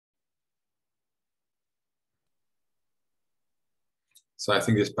So I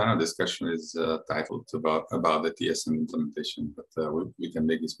think this panel discussion is titled about the TSN implementation, but we can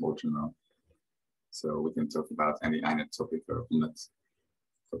make this more general. So we can talk about any INET topic or OMNeT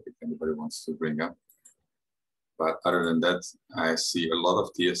topic anybody wants to bring up. But other than that, I see a lot of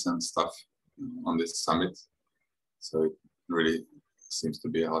TSN stuff on this summit. So it really seems to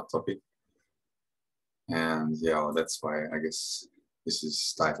be a hot topic. And yeah, that's why I guess this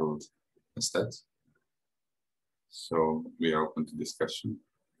is titled as that. So we are open to discussion.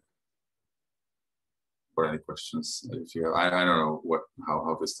 For any questions, if you have, I don't know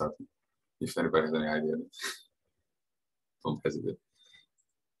how to start. If anybody has any idea, don't hesitate.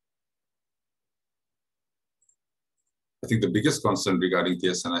 I think the biggest concern regarding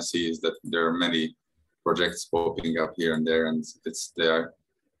TSN I see is that there are many projects popping up here and there, and they're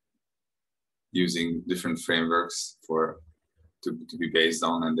using different frameworks to be based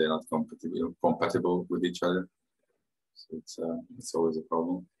on, and they're not compatible with each other. So it's always a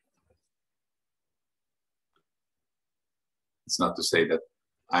problem. It's not to say that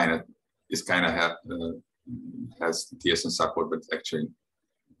INET is kind of has TSN support, but actually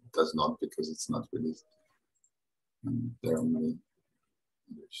does not, because it's not released. And there are many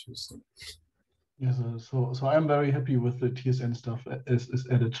issues. So. Yes, so I'm very happy with the TSN stuff is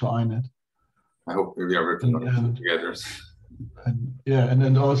added to INET. I hope we are working on it together. And yeah, and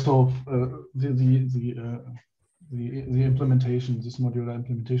then also the implementation, this modular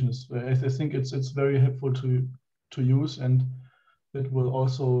implementation is, I think it's very helpful to use, and it will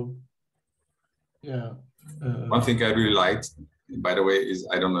also, yeah. One thing I really liked, by the way, is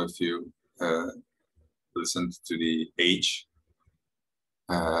I don't know if you listened to the age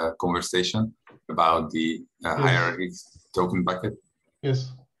conversation about the hierarchy token bucket.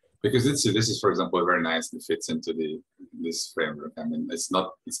 Yes. Because this is, for example, very nicely fits into this framework. I mean, it's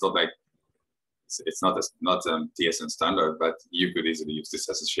not like it's not TSN standard, but you could easily use this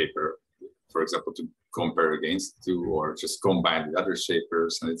as a shaper, for example, to compare against two, or just combine with other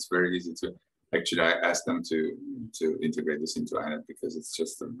shapers, and it's very easy to. Actually, I asked them to integrate this into INET because it's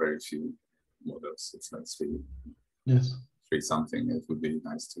just a very few models. It's like three something. It would be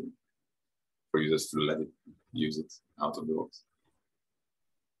nice for users to let it use it out of the box.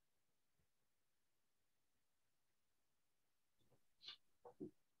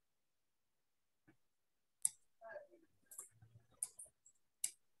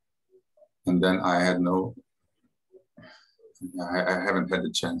 And then I haven't had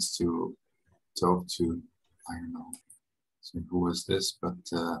the chance to talk to, I don't know, so who was this, but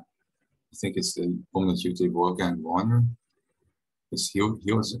I think it's the OMNeT Wolfgang Warner.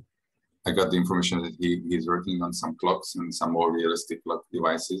 I got the information that he's working on some clocks and some more realistic clock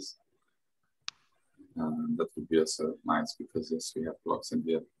devices. That would be also nice, because yes, we have clocks and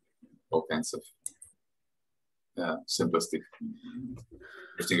we have all kinds of simplistic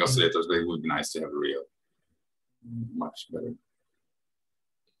drifting oscillators, but it would be nice to have a real, much better.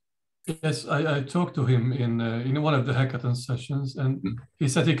 Yes, I talked to him in one of the hackathon sessions, and he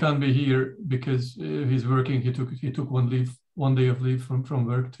said he can't be here because he's working. He took one day of leave from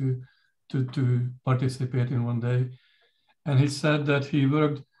work to participate in one day, and he said that he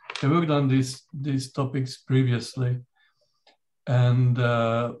worked on these topics previously, and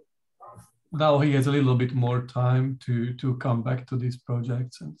now he has a little bit more time to come back to these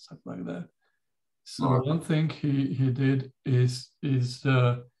projects and stuff like that. So one thing he did is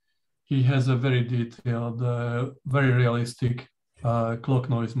he has a very detailed, very realistic clock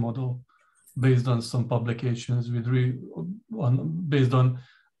noise model based on some publications based on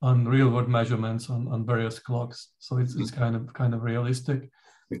real world measurements on various clocks. So it's kind of realistic.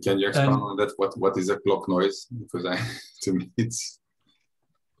 Can you expand on that? What is a clock noise? Because to me it's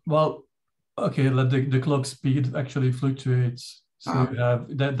well, okay. The clock speed actually fluctuates. So you have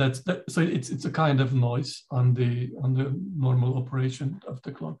that. So it's a kind of noise on the normal operation of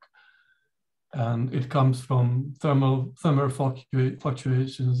the clock. And it comes from thermal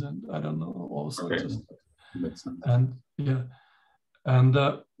fluctuations, and I don't know, all sorts of stuff. And yeah, and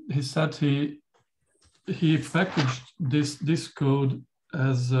he said he packaged this code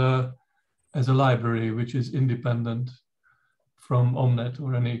as a library which is independent from OMNeT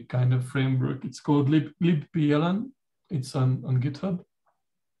or any kind of framework. It's called libpln. It's on GitHub,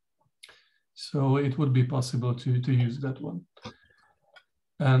 so it would be possible to use that one.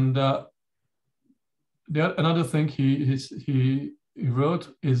 And another thing he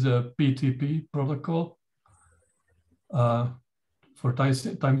wrote is a PTP protocol for time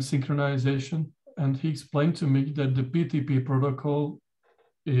synchronization, and he explained to me that the PTP protocol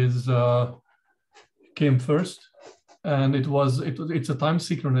came first, and it's a time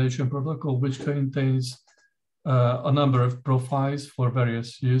synchronization protocol which contains a number of profiles for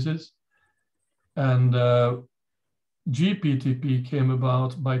various uses. And GPTP came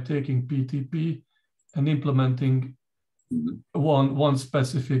about by taking PTP and implementing one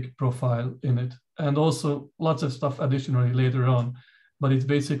specific profile in it, and also lots of stuff additionally later on, but it's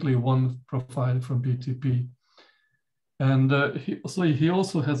basically one profile from PTP. And he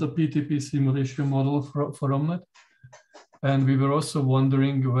also has a PTP simulation model for OMNeT. And we were also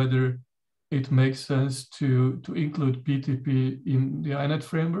wondering whether it makes sense to include PTP in the INET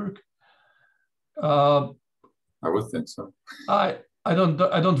framework. I would think so. I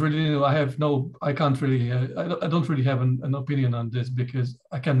don't really know. I don't really have an opinion on this because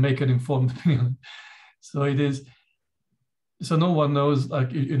I can make an informed opinion. So it is. So no one knows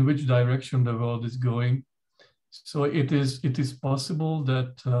like in which direction the world is going. So it is possible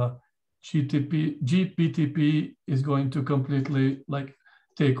that GPTP is going to completely like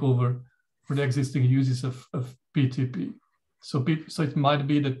take over for the existing uses of PTP. So it might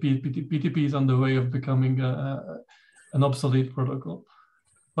be that PTP is on the way of becoming an obsolete protocol,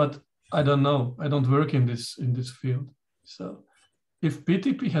 but I don't know. I don't work in this field. So if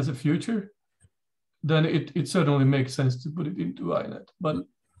PTP has a future, then it certainly makes sense to put it into INET. But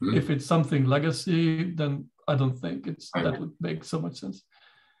if it's something legacy, then I don't think that would make so much sense.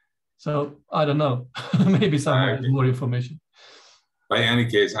 So I don't know. Maybe someone has more information. By any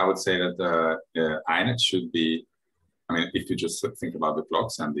case, I would say that INET should be, I mean, if you just think about the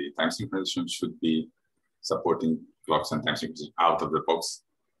clocks and the time synchronization, should be supporting clocks and time synchronization out of the box.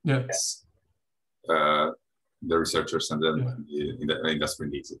 Yes. The researchers and then the industry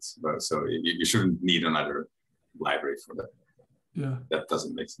needs it. But, so you shouldn't need another library for that. Yeah. That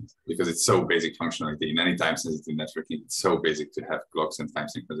doesn't make sense because it's so basic functionality in any time sensitive networking. It's so basic to have clocks and time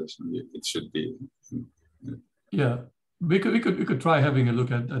synchronization. It should be. Yeah. We could try having a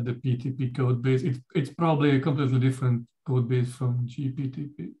look at the PTP code base. It's probably a completely different code base from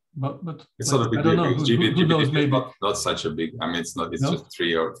GPTP, but it's not a big I don't know. Who knows? Maybe not such a big. I mean, it's not. It's just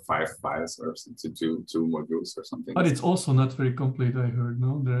 3 or 5 files or two modules or something. But it's also not very complete. I heard.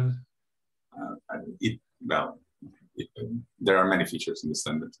 No, there are many features in the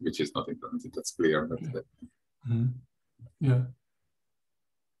standard which is not implemented. That's clear. But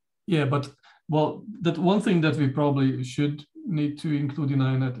yeah, but. Well, that one thing that we probably should need to include in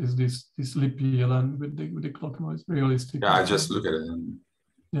INET is this libPLN with the clock noise realistic. Yeah, I just look at it and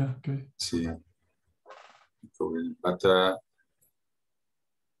okay. See. But I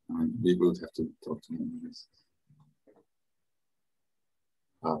mean, we would have to talk to him.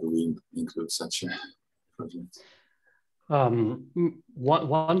 How do we include such a project?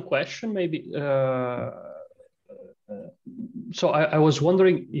 One question maybe. So I was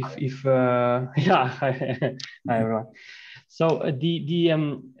wondering if hi everyone. So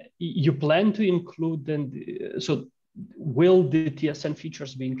you plan to include then so will the TSN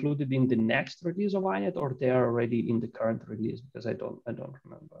features be included in the next release of INET or they are already in the current release? Because I don't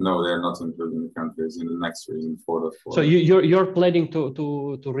remember. No, they're not included in the current release. In the next release, in 4.4. So you're planning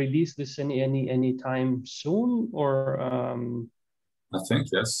to release this any time soon or? I think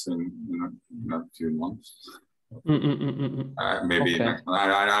yes, in a few months. Maybe okay.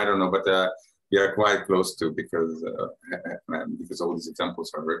 I don't know, but we are quite close to because all these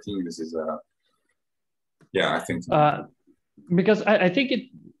examples are working. This is I think because I think it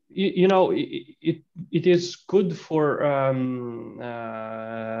it is good for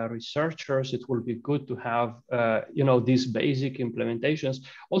researchers. It will be good to have these basic implementations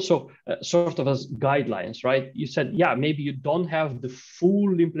also sort of as guidelines, right? You said maybe you don't have the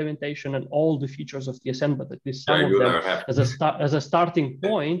full implementation and all the features of TSN, but at least some of them as a starting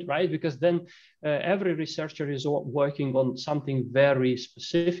point, right? Because then every researcher is working on something very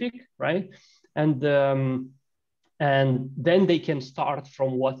specific, right? And then they can start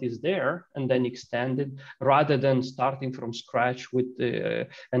from what is there and then extend it rather than starting from scratch with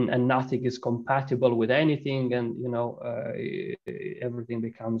and nothing is compatible with anything and everything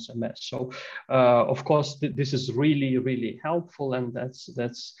becomes a mess. So of course this is really, really helpful, and that's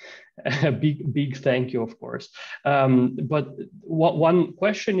a big thank you, of course. But one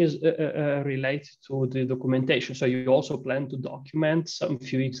question is related to the documentation. So you also plan to document some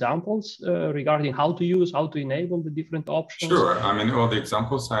few examples regarding how to use, how to enable the different options? Sure. I mean, all the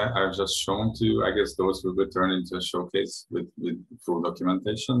examples I've just shown to you, I guess those will be turned into a showcase with full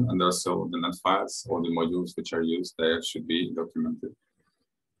documentation, and also the net files, all the modules which are used there should be documented.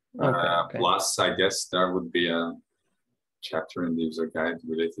 Okay. Plus, I guess there would be a chapter in the user guide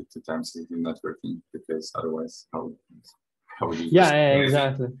related to time-sensitive networking, because otherwise, how would you? Yeah,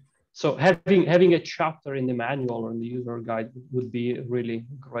 exactly. So having a chapter in the manual or in the user guide would be really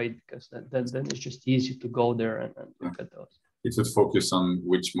great, because then it's just easy to go there and look at those. It would focus on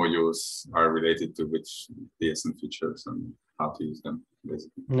which modules are related to which TSN features and how to use them,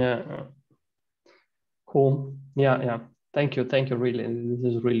 basically. Yeah. Cool. Yeah. Thank you. Really,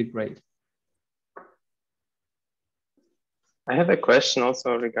 this is really great. I have a question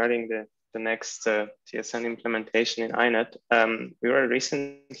also regarding the next TSN implementation in INET. We were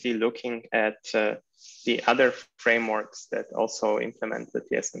recently looking at the other frameworks that also implement the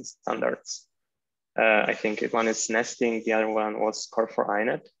TSN standards. I think one is nesting, the other one was Core for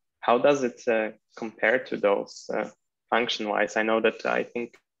INET. How does it compare to those function-wise? I know that I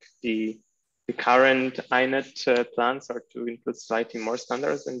think the current INET plans are to include slightly more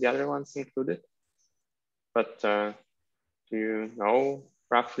standards than the other ones included. But do you know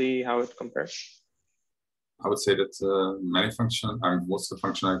roughly how it compares? I would say that most of the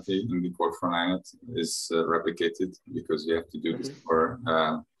functionality in the Core for INET is replicated, because we have to do this for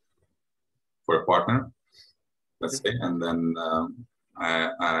a partner, let's say. And then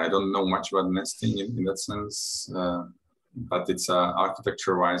I don't know much about nesting in that sense, but it's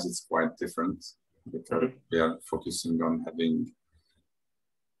architecture-wise, it's quite different, because we are focusing on having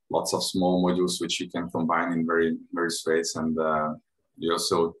lots of small modules which you can combine in various ways. And you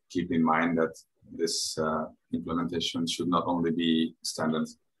also keep in mind that this implementation should not only be standard,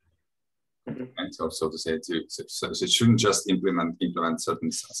 and so to say, so it shouldn't just implement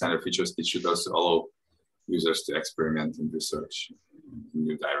certain standard features. It should also allow users to experiment and research in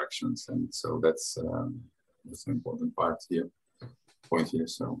new directions. And so that's an important point here.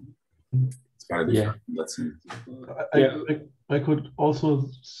 So it's kind of different. I could also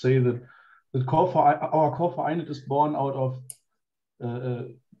say that our Core for INET is born out of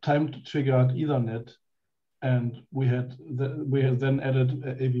time-triggered Ethernet, and we had then added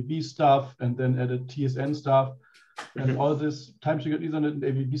AVB stuff, and then added TSN stuff, and all this time-triggered Ethernet and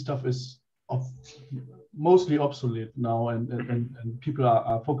AVB stuff is mostly obsolete now, and people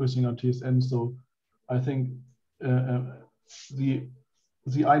are focusing on TSN. So I think the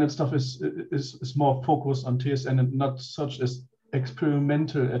INET stuff is more focused on TSN, and not such as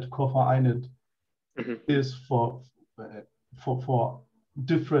experimental at Core for INET is for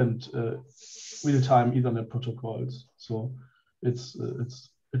different real-time Ethernet protocols. So it's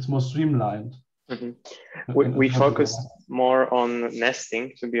more streamlined. We focus more on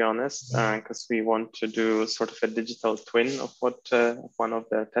nesting, to be honest, because we want to do sort of a digital twin of what one of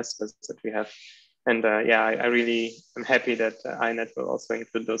the test beds that we have. And I really am happy that INET will also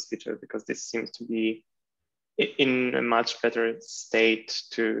include those features, because this seems to be in a much better state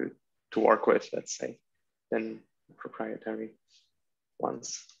to work with, let's say, than proprietary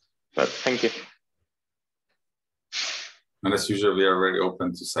ones. But thank you. And as usual, we are very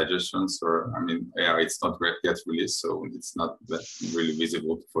open to suggestions, or it's not yet released, so it's not that really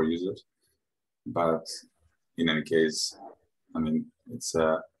visible for users. But in any case,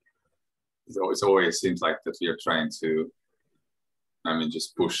 it always seems like that we are trying to,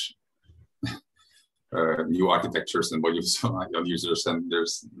 just push new architectures and modules on users, and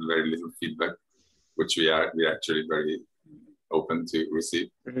there's very little feedback, which we are actually very open to receive.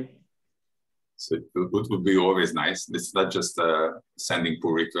 So it would be always nice. It's not just sending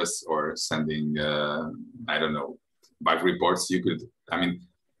pull requests or sending, bug reports. You could, I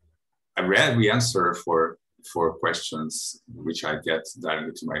rarely answer for questions which I get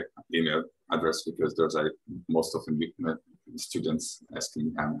directly to my email address, because those are most often students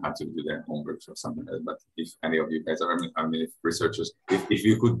asking how to do their homework or something like that. But if any of you guys are, if researchers, if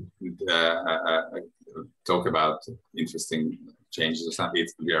you could talk about interesting changes or something,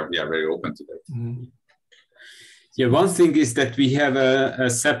 we are very open to that. Yeah, one thing is that we have a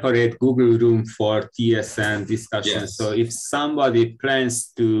separate Google room for TSN discussion. Yes. So if somebody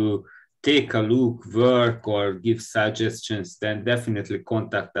plans to take a look, work, or give suggestions, then definitely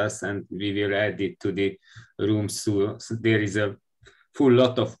contact us and we will add it to the room. So there is a full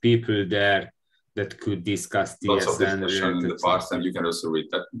lot of people there that could discuss TSN. Lots of discussion in the past, and you can also read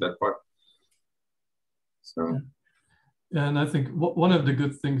that part. So. Yeah, and I think one of the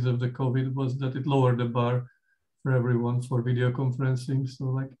good things of the COVID was that it lowered the bar for everyone for video conferencing. So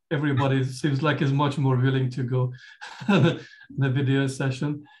like everybody seems like is much more willing to go the video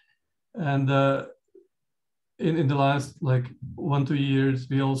session. And in the last 1-2 years,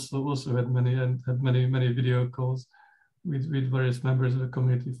 we also had many video calls with various members of the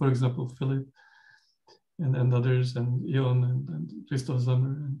community. For example, Philip and others, and Jon and Christoph Sommer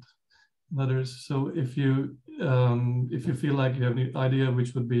and others. So if you feel like you have any idea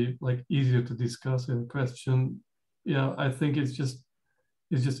which would be easier to discuss in a question, I think it's just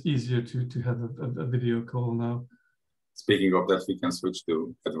it's just easier to have a video call now. Speaking of that, we can switch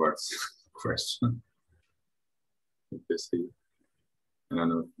to Edward's question. I don't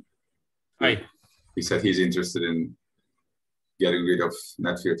know. Hi. He said he's interested in getting rid of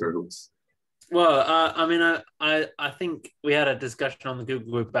net filter hooks. Well, I mean, I think we had a discussion on the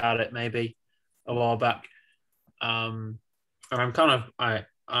Google group about it maybe a while back. And I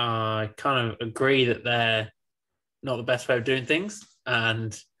kind of agree that they're not the best way of doing things,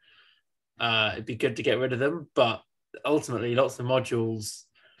 and it'd be good to get rid of them. But ultimately, lots of modules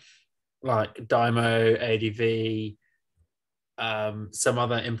like Dymo, ADV, some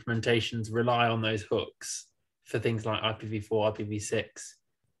other implementations rely on those hooks for things like IPv4, IPv6.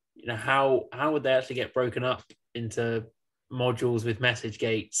 You know, how would they actually get broken up into modules with message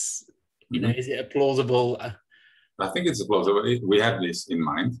gates? You know, is it a plausible? I think it's plausible. We have this in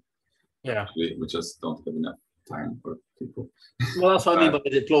mind. Yeah. We just don't have enough time for people. Well, that's what I mean by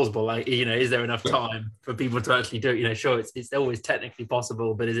is it plausible? Like, you know, is there enough time for people to actually do it? You know, sure, it's always technically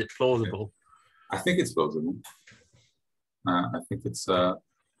possible, but is it plausible? I think it's plausible. I think it's at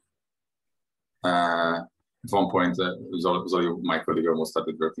one point, Zoli, my colleague, almost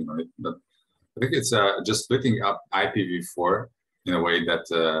started working on it. But I think it's just splitting up IPv4 in a way that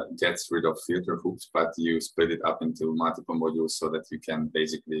gets rid of filter hooks, but you split it up into multiple modules so that you can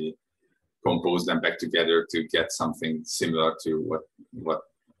basically compose them back together to get something similar to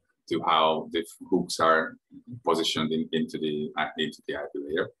how the hooks are positioned into the IP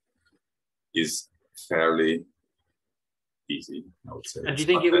layer. Is fairly easy, I would say. And do you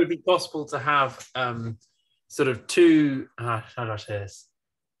think it would be possible to have sort of two, how do I say this?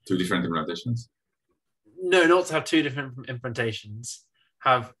 Two different implementations? No, not to have two different implementations.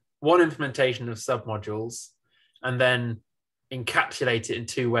 Have one implementation of submodules and then encapsulate it in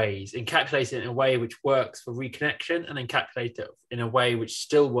two ways. Encapsulate it in a way which works for reconnection and encapsulate it in a way which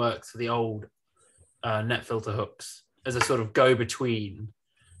still works for the old net filter hooks as a sort of go-between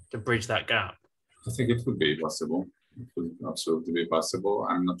to bridge that gap. I think it would be possible. It would absolutely be possible.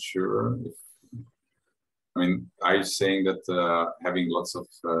 I'm not sure if, I mean, are you saying that having lots of,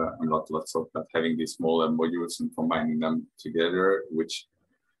 but having these smaller modules and combining them together, which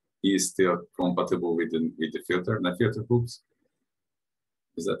is still compatible with the net filter hooks?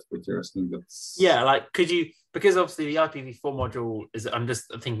 Is that what you're saying? That's... Yeah, like could you, because obviously the IPv4 module is, I'm just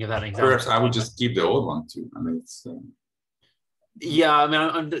thinking of that example. Perhaps I would just keep the old one too. I mean, it's... Yeah, I mean,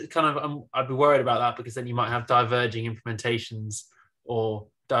 I'd be worried about that because then you might have diverging implementations or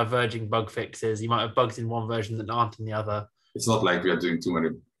diverging bug fixes. You might have bugs in one version that aren't in the other. It's not like we are doing too many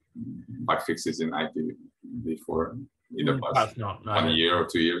bug fixes in IPv4 in the past 1 year or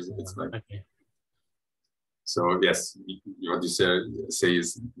 2 years. It's like... Okay. So yes, what you say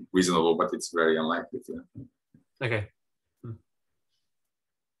is reasonable, but it's very unlikely. Okay.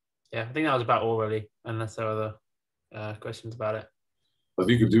 Yeah, I think that was about all really, unless there are other questions about it. But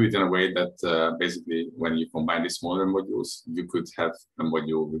we could do it in a way that basically when you combine the smaller modules, you could have a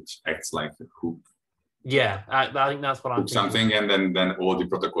module which acts like a hook. Yeah, I think that's what I'm thinking. Something, and then all the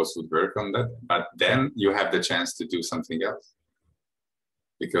protocols would work on that. But then you have the chance to do something else.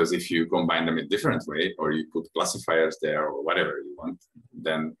 Because if you combine them in a different way, or you put classifiers there or whatever you want,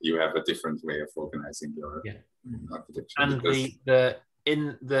 then you have a different way of organizing your architecture. And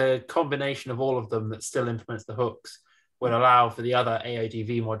in the combination of all of them that still implements the hooks would allow for the other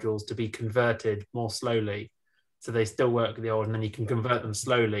AODV modules to be converted more slowly. So they still work with the old, and then you can convert them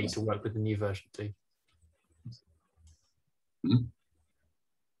slowly to work with the new version too. Mm-hmm.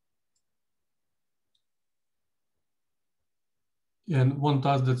 Yeah, and one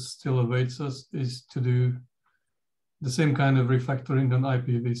task that still awaits us is to do the same kind of refactoring on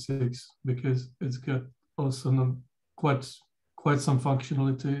IPv6, because it's got also quite some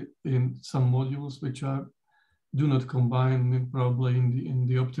functionality in some modules which do not combine probably in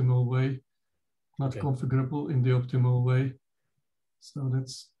the optimal way, not configurable in the optimal way. So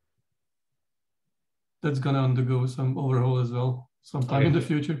that's gonna undergo some overhaul as well sometime in the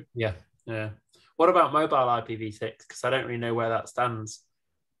future. Yeah, yeah. What about mobile IPv6? Because I don't really know where that stands.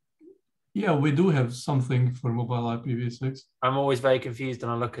 Yeah, we do have something for mobile IPv6. I'm always very confused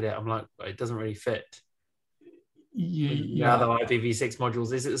when I look at it. I'm like, it doesn't really fit. Yeah. Other IPv6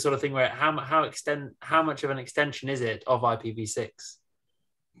 modules. Is it the sort of thing where how much of an extension is it of IPv6?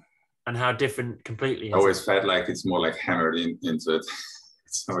 And how different completely is I always felt like it's more like hammered into it.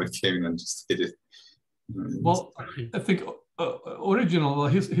 Somebody came in and just hit it. Well, I think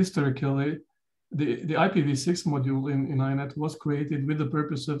historically, the IPv6 module in INET was created with the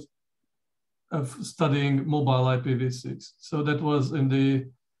purpose of studying mobile IPv6. So that was in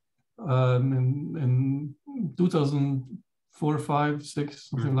 2004 4, 5, 6,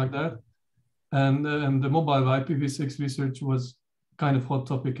 something like that. And the mobile IPv6 research was kind of hot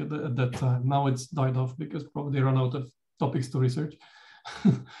topic at that time. Now it's died off because probably they run out of topics to research.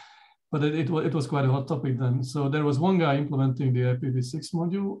 But it was quite a hot topic then. So there was one guy implementing the IPv6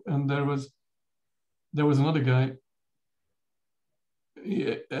 module, and there was another guy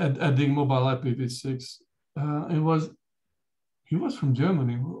adding mobile IPv6. He was from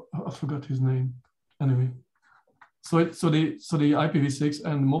Germany. I forgot his name. Anyway, so the IPv6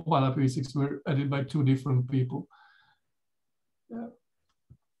 and mobile IPv6 were added by 2 different people. Yeah.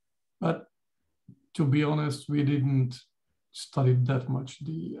 But to be honest, we didn't study that much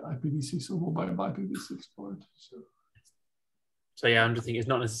the IPv6 or mobile IPv6 part. So yeah, I'm just thinking it's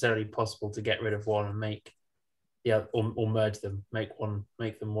not necessarily possible to get rid of one and make, or merge them,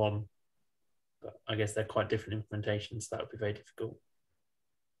 make them one. But I guess they're quite different implementations. So that would be very difficult.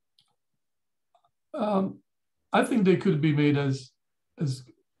 I think they could be made as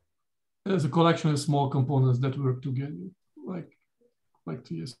a collection of small components that work together, like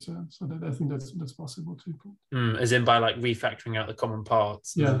TSN. So that I think that's possible to implement. As in by like refactoring out the common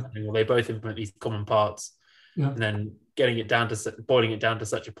parts. Yeah. Well, they both implement these common parts. Yeah. And then boiling it down to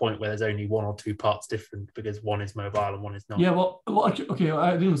such a point where there's only 1 or 2 parts different because one is mobile and one is not. Yeah, well actually, okay,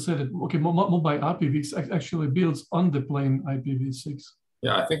 I didn't say that. Okay, mobile IPv6 actually builds on the plain IPv6.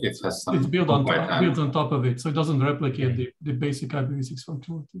 Yeah, I think it has some. It's built on top of it, so it doesn't replicate the basic IPv6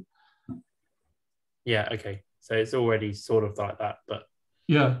 functionality. Yeah, okay. So it's already sort of like that, but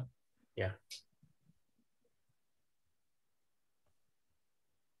yeah. Yeah.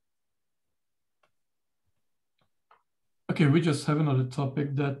 Okay, we just have another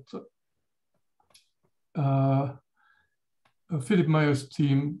topic that Philip Meyer's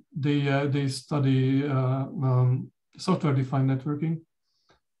team, they study software-defined networking,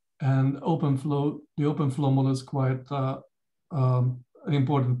 and the OpenFlow model is quite an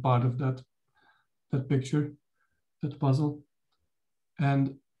important part of that picture, that puzzle.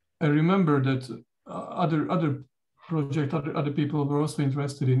 And I remember that other people were also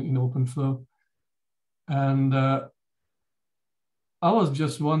interested in OpenFlow, and I was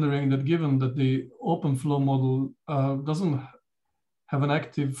just wondering that given that the OpenFlow model doesn't have an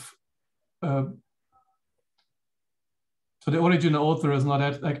active, so the original author is not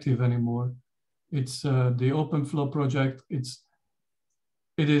active anymore. It's the OpenFlow project. It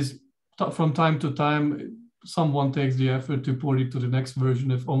is from time to time, someone takes the effort to port it to the next version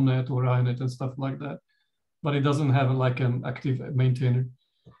of OMNeT or INET and stuff like that, but it doesn't have like an active maintainer.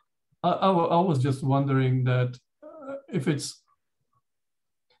 I was just wondering that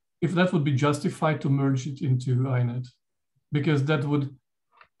if that would be justified to merge it into INET, because that would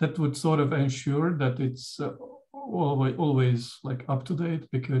sort of ensure that it's always like up to date,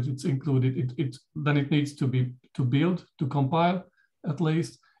 because it's included. Then it needs to build, to compile at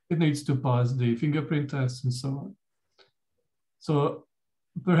least. It needs to pass the fingerprint tests and so on. So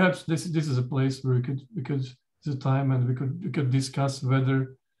perhaps this is a place where we could it's a time and we could discuss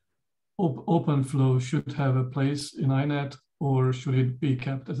whether OpenFlow should have a place in INET, or should it be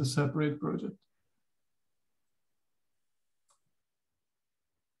kept as a separate project?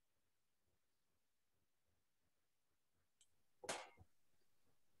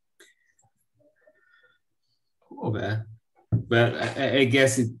 Well, I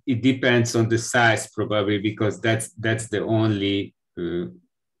guess it depends on the size probably, because that's the only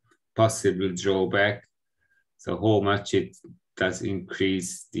possible drawback. So how much it does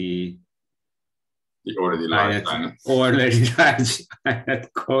increase the already large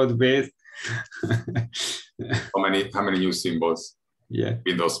code base. How many new symbols? Yeah,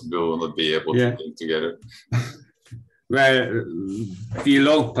 Windows will not be able to link together. Well, we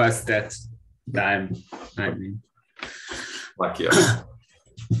long past that time. I mean, lucky.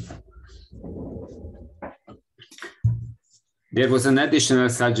 There was an additional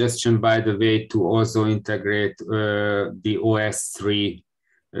suggestion, by the way, to also integrate the OS3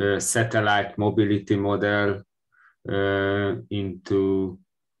 satellite mobility model into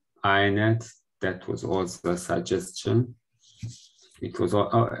INET. That was also a suggestion. It was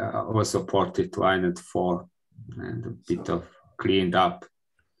also ported to INET 4 and a bit of cleaned up.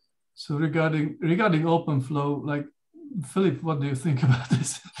 So regarding OpenFlow, like, Philip, what do you think about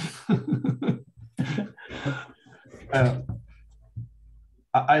this?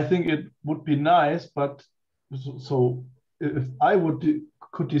 I think it would be nice, but so if I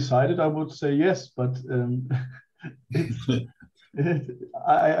could decide it, I would say yes, but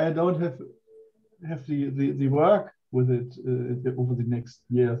I don't have the work with it over the next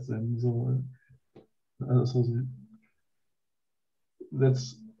years, and so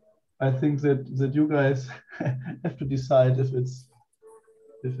that's I think that you guys have to decide if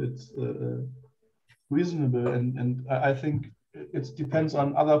it's reasonable, and I think it depends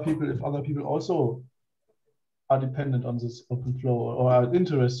on other people. If other people also are dependent on this open flow or are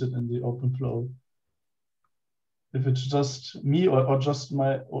interested in the open flow. If it's just me or just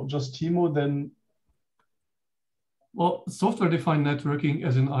Timo, then well, software-defined networking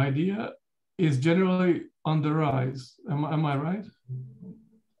as an idea is generally on the rise. Am I right?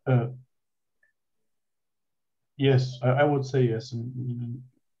 Yes, I would say yes.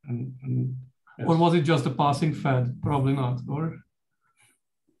 Yes. Or was it just a passing fad? Probably not. Or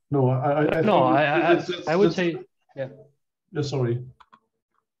no, I would say, yeah. Sorry.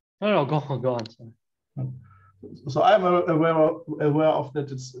 No, go on. Sorry. So I'm aware of that.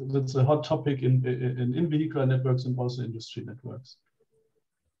 That's a hot topic in vehicular networks and also industry networks.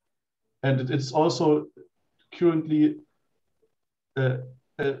 And it's also currently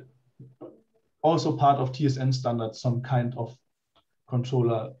also part of TSN standards, some kind of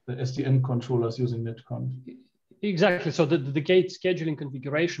controller, the SDN controllers using NetConf. Exactly. So the gate scheduling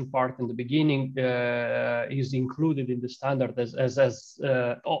configuration part in the beginning is included in the standard as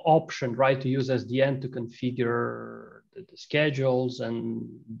option, right? To use SDN to configure the schedules and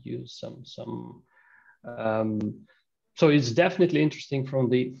use some. So it's definitely interesting for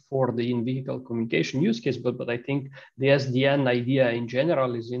the in-vehicle communication use case, but I think the SDN idea in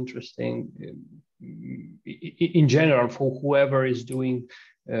general is interesting in general for whoever is doing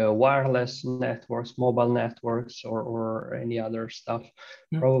wireless networks, mobile networks, or any other stuff.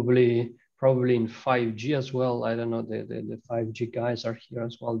 Yeah. Probably in 5G as well. I don't know, the 5G guys are here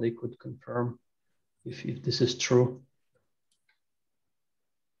as well. They could confirm if this is true.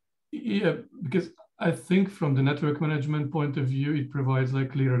 Yeah, because I think from the network management point of view, it provides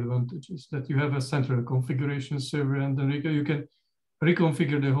like clear advantages that you have a central configuration server, and then you can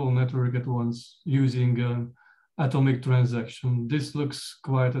reconfigure the whole network at once using atomic transaction. This looks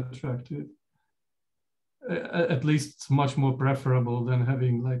quite attractive. At least much more preferable than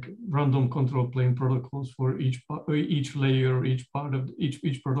having like random control plane protocols for each layer, each part of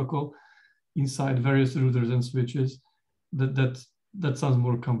each protocol inside various routers and switches. That sounds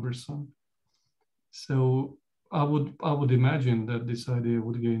more cumbersome. So I would imagine that this idea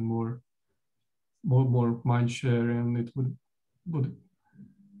would gain more mind share, and it would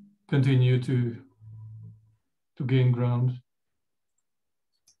continue to gain ground.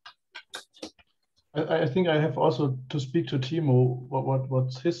 I think I have also to speak to Timo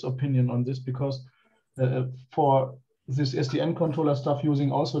what's his opinion on this, because for this SDN controller stuff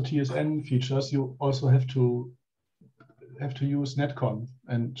using also TSN features, you also have to use NetConf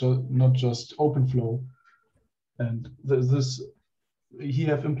and not just OpenFlow. And he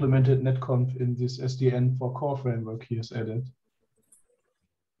have implemented NetConf in this SDN for core framework he has added.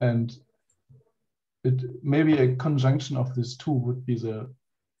 And it maybe a conjunction of these two would be the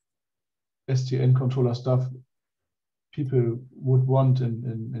SDN controller stuff people would want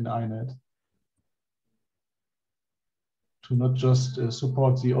in INET. To not just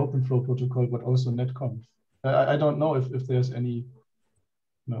support the OpenFlow protocol, but also NetConf. I don't know if there's any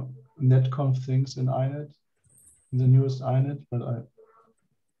NetConf things in INET, in the newest INET, but I'm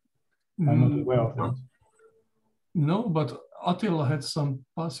not aware of that. No, but Attila had some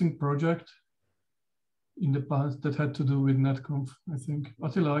passing project in the past that had to do with NetConf, I think.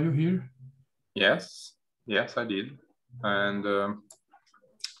 Attila, are you here? Yes, I did. And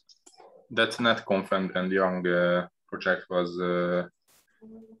that NetConf and Young project was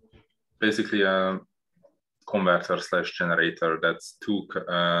basically a converter / generator that took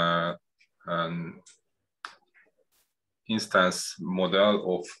an instance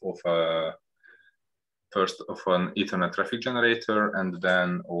model of first of an Ethernet traffic generator, and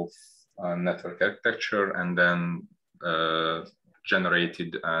then of a network architecture, and then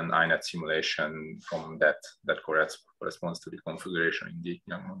generated an INET simulation from that corresponds to the configuration in the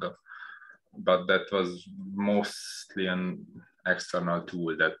Young model. But that was mostly an external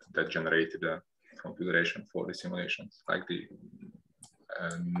tool that generated a configuration for the simulations, like the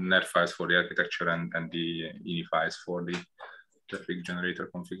net files for the architecture and the ini files for the traffic generator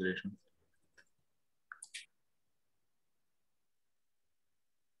configuration.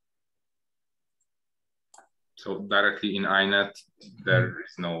 So directly in INET, there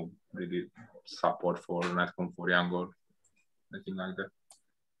is no really support for NetConf for Young or anything like that.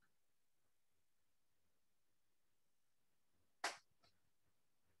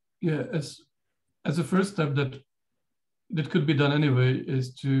 Yeah, as a first step that could be done anyway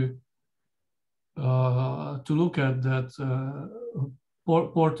is to look at that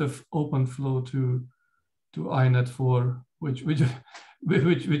port of OpenFlow to INET 4, which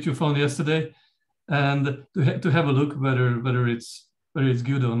which you found yesterday, and to have a look whether it's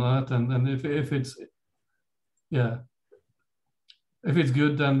good or not, and if it's if it's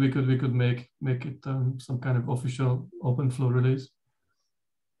good, then we could make it some kind of official OpenFlow release,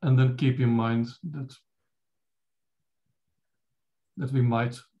 and then keep in mind that we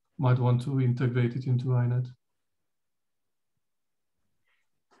might want to integrate it into INET.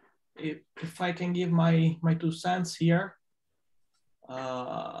 If I can give my 2 cents here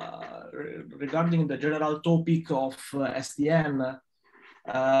regarding the general topic of SDN,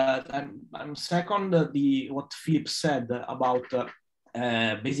 I'm second what Philip said about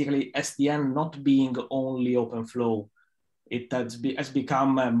basically SDN not being only OpenFlow. It has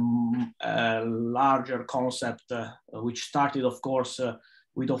become a larger concept, which started, of course,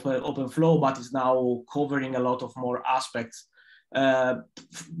 with OpenFlow, but is now covering a lot of more aspects.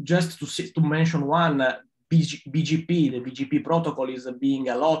 Just to mention one, BGP, the BGP protocol is being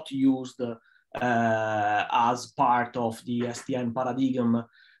a lot used as part of the SDN paradigm,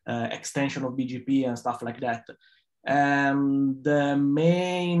 extension of BGP and stuff like that. The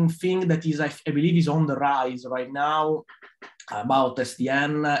main thing that is, I believe, is on the rise right now about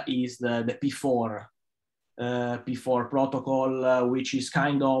SDN is the P4 protocol, which is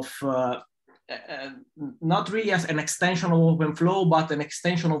kind of not really as an extension of OpenFlow, but an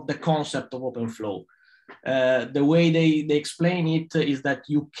extension of the concept of OpenFlow. The way they explain it is that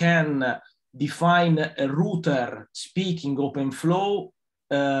you can define a router speaking OpenFlow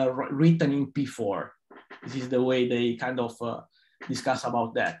written in P4. This is the way they kind of discuss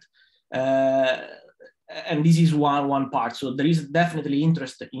about that. And this is one part. So there is definitely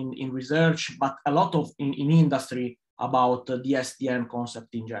interest in research, but a lot of in industry about the SDN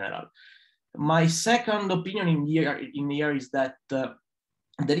concept in general. My second opinion in here is that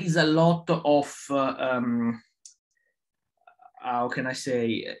there is a lot of, how can I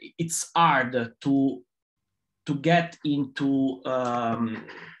say, it's hard to get into,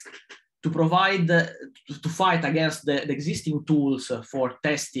 to provide, to fight against the existing tools for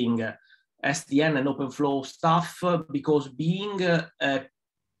testing SDN and OpenFlow stuff, because being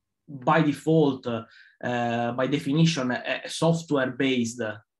by default, by definition, a software-based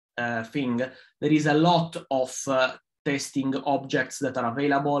thing, there is a lot of testing objects that are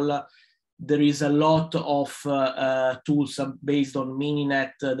available. There is a lot of tools based on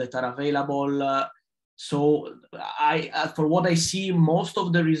MiniNet that are available. So for what I see, most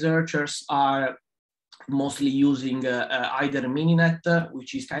of the researchers are mostly using either MiniNet,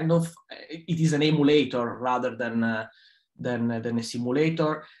 which is kind of, it is an emulator rather than a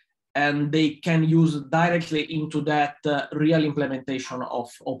simulator, and they can use directly into that real implementation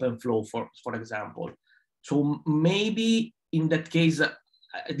of OpenFlow, for example. So maybe in that case,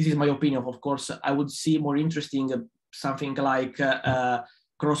 this is my opinion, of course, I would see more interesting something like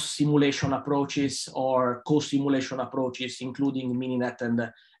cross-simulation approaches or co-simulation approaches, including MiniNet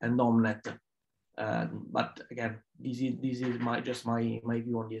and OMNeT. But again, this is just my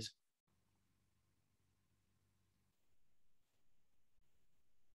view on this.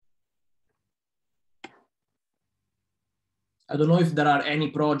 I don't know if there are any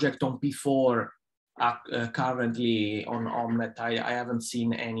project on P4 currently on OMNeT. I haven't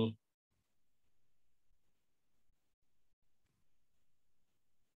seen any.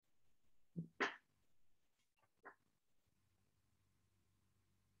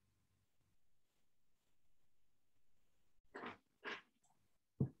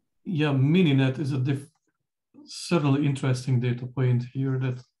 Yeah, MiniNet is a certainly interesting data point here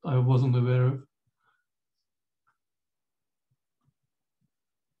that I wasn't aware of.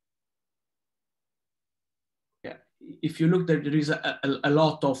 Yeah, if you look, there is a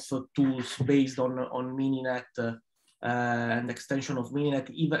lot of tools based on MiniNet and extension of MiniNet.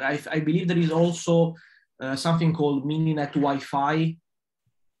 Even I believe there is also something called MiniNet Wi-Fi,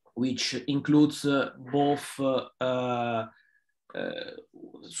 which includes both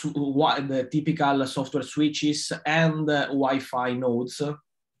the typical software switches and Wi-Fi nodes,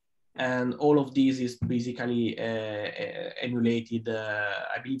 and all of these is basically emulated,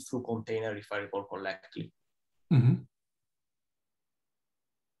 I believe, through container, if I recall correctly. Mm-hmm.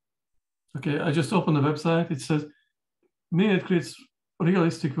 Okay, I just opened the website. It says MiniNet creates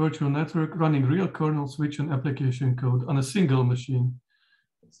realistic virtual network running real kernel switch and application code on a single machine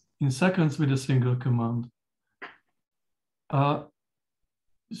in seconds with a single command.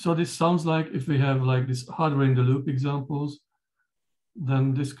 So this sounds like if we have like this hardware in the loop examples,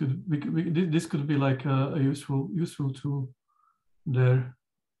 then this could be like a useful tool there.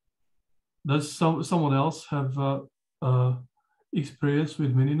 Does someone else have experience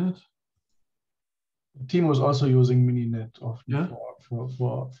with MiniNet? The team was also using MiniNet often Yeah.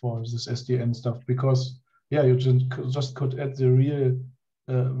 for this SDN stuff, because yeah, you just could add the real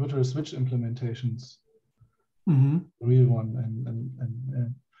virtual switch implementations, Mm-hmm. real one,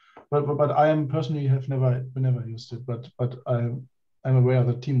 and but I am personally have never used it, but I'm aware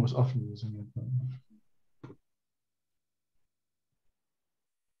the team was often using it.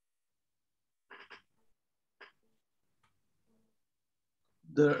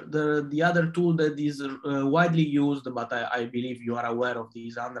 The other tool that is widely used, but I believe you are aware of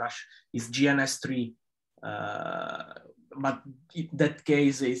this, Andras, is GNS3. But in that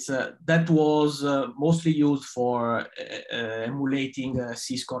case, that was mostly used for emulating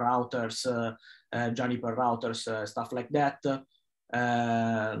Cisco routers, Juniper routers, stuff like that.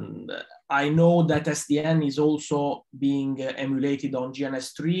 And I know that SDN is also being emulated on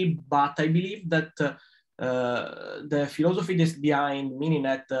GNS3, but I believe that the philosophy that's behind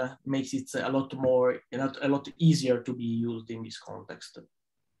MiniNet makes it a lot easier to be used in this context.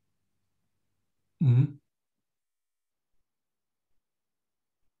 Mm-hmm.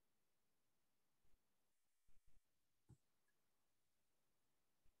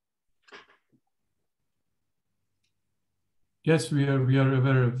 Yes, we are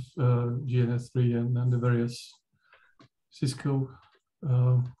aware of GNS3 and the various Cisco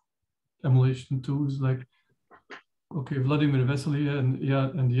emulation tools, like, okay, Vladimir Vesely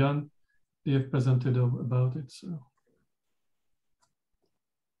and Jan, they have presented about it. So.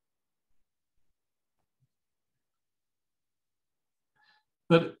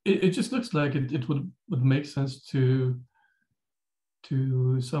 But it just looks like it would make sense to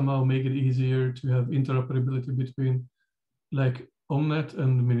somehow make it easier to have interoperability between like OMNeT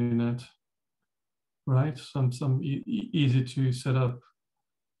and MiniNet, right? Some easy to set up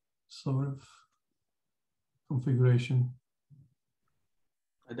sort of configuration.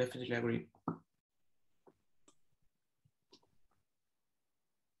 I definitely agree.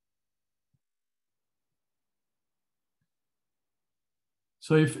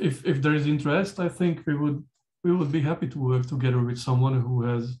 So if there is interest, I think we would be happy to work together with someone who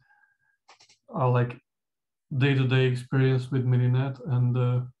has like day-to-day experience with MiniNet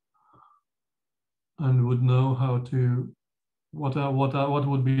and would know how to what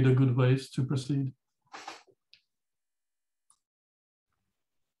would be the good ways to proceed.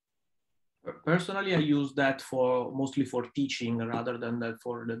 Personally, I use that mostly for teaching rather than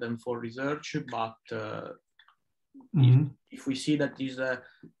for research. But if we see that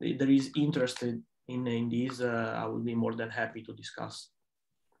there is interest in this, I will be more than happy to discuss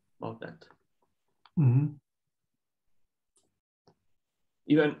about that. Mm-hmm.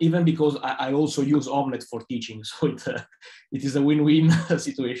 Even because I also use OMNeT for teaching, so it is a win-win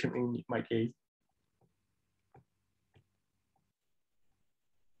situation in my case.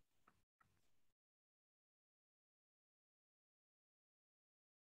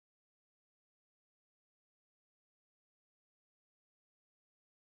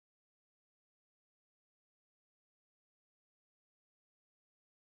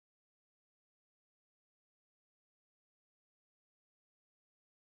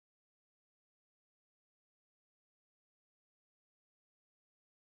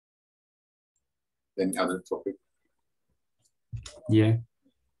 Any other topic? Yeah,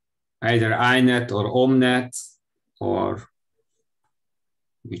 either INET or OMNeT or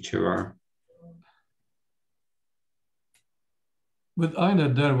whichever. With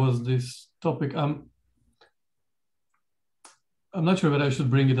INET, there was this topic. I'm not sure whether I should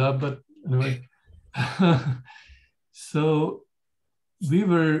bring it up, but anyway. So we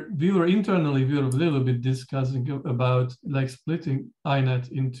were internally a little bit discussing about like splitting INET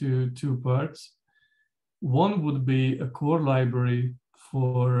into two parts. One would be a core library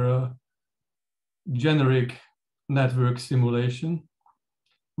for generic network simulation,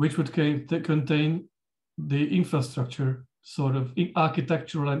 which would contain the infrastructure, sort of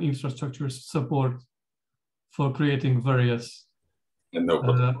architectural and infrastructure support for creating various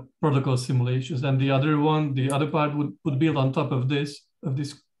protocol simulations. And the other part would build on top of this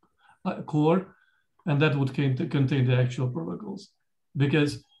core, and that would contain the actual protocols.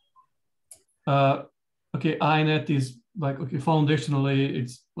 Because okay, INET is like, okay, foundationally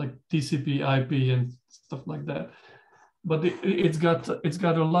it's like TCP, IP, and stuff like that. But it's got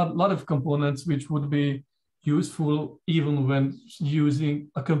a lot of components which would be useful even when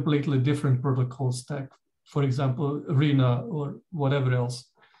using a completely different protocol stack, for example, Arena or whatever else.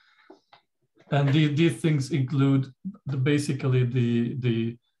 And these things include basically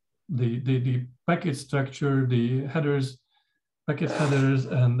the packet structure, the headers, packet headers,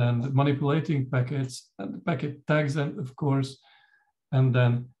 and then manipulating packets and packet tags, and of course, and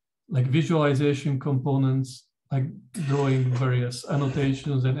then like visualization components, like drawing various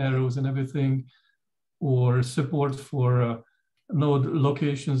annotations and arrows and everything, or support for node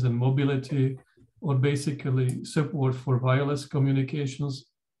locations and mobility, or basically support for wireless communications.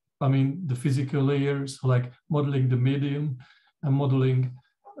 I mean, the physical layers, like modeling the medium and modeling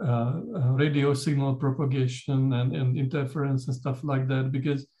radio signal propagation and interference and stuff like that,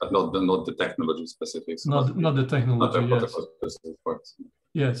 because but not the technology specifics. Not the technology, not the yes. specific parts.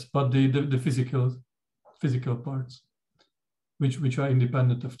 Yes, but the physical parts, which are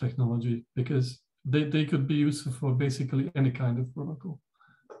independent of technology, because they could be useful for basically any kind of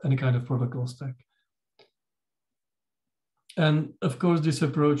protocol stack. And of course, this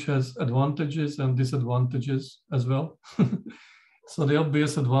approach has advantages and disadvantages as well. So the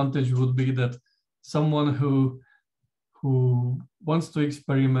obvious advantage would be that someone who wants to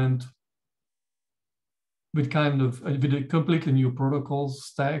experiment with with a completely new protocol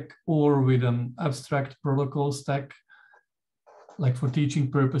stack, or with an abstract protocol stack, like for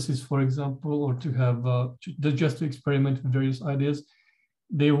teaching purposes, for example, or to have just to experiment with various ideas,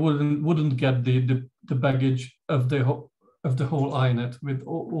 they wouldn't get the baggage of the whole INET with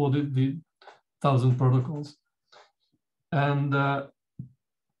all the 1,000 protocols. And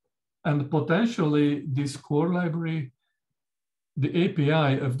potentially this core library, the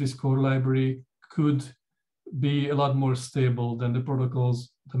API of this core library could be a lot more stable than the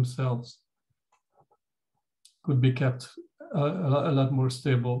protocols themselves. Could be kept a lot more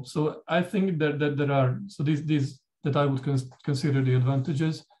stable. So I think that there are, so these that I would consider the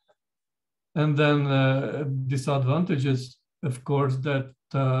advantages. And then disadvantages, of course, that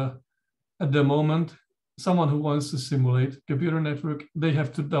at the moment, someone who wants to simulate computer network, they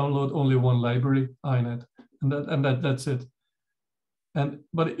have to download only one library, INET, and that's it.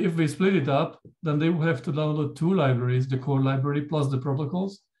 But if we split it up, then they would have to download 2 libraries, the core library plus the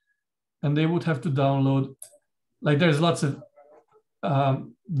protocols, and they would have to download, like there's lots of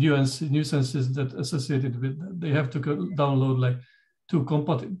nuisances that associated with that. They have to download like 2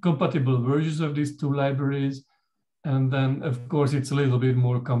 compatible versions of these 2 libraries. And then, of course, it's a little bit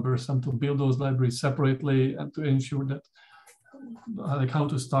more cumbersome to build those libraries separately and to ensure that, like how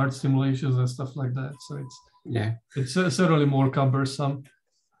to start simulations and stuff like that. So it's certainly more cumbersome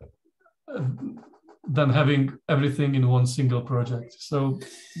than having everything in one single project. So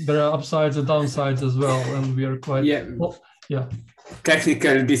there are upsides and downsides as well, and we are quite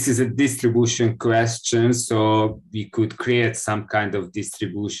Technically, this is a distribution question, so we could create some kind of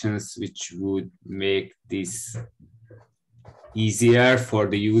distributions which would make this easier for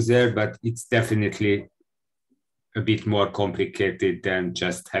the user, but it's definitely a bit more complicated than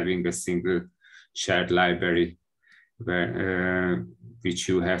just having a single shared library where, which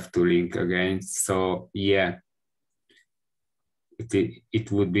you have to link against. So yeah,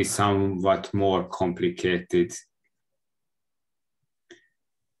 it would be somewhat more complicated.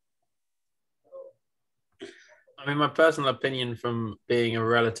 I mean, my personal opinion from being a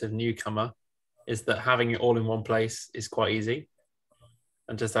relative newcomer is that having it all in one place is quite easy,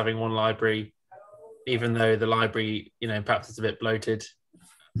 and just having one library, even though the library, perhaps it's a bit bloated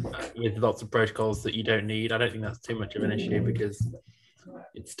with lots of protocols that you don't need. I don't think that's too much of an issue because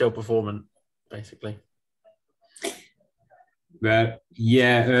it's still performant, basically. Well,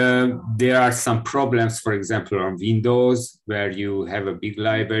 yeah, there are some problems, for example, on Windows, where you have a big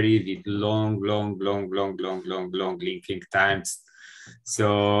library with long linking times.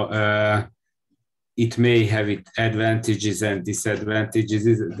 So it may have advantages and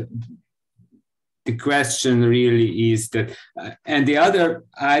disadvantages. The question really is that, and the other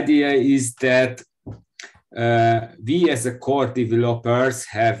idea is that we as a core developers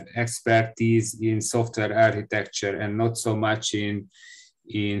have expertise in software architecture and not so much in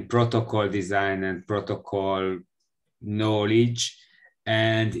protocol design and protocol knowledge.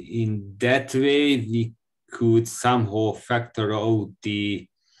 And in that way, we could somehow factor out the,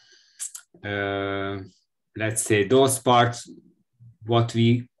 let's say, those parts, what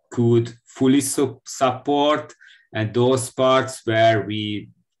we could fully support, and those parts where we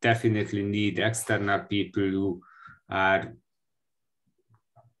definitely need external people who are,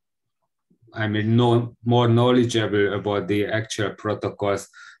 more knowledgeable about the actual protocols.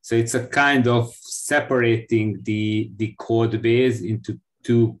 So it's a kind of separating the code base into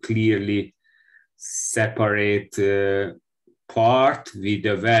 2 clearly separate parts with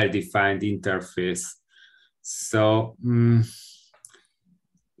a well-defined interface. So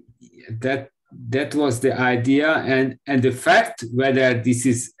that was the idea, and the fact whether this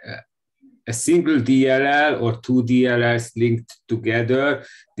is a single DLL or 2 DLLs linked together,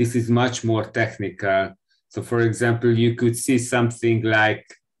 this is much more technical. So for example, you could see something like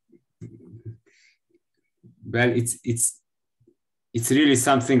well, it's really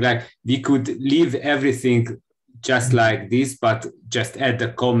something like we could leave everything just like this, but just add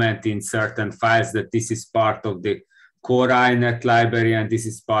a comment in certain files that this is part of the core INET library and this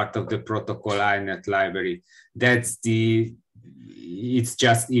is part of the protocol INET library. It's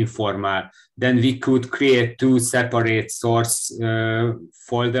just informal. Then we could create 2 separate source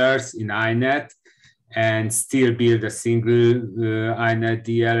folders in INET and still build a single INET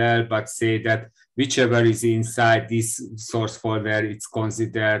DLL, but say that whichever is inside this source folder, it's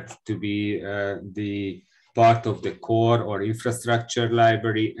considered to be the part of the core or infrastructure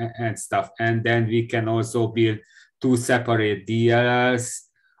library and stuff. And then we can also build 2 separate DLLs,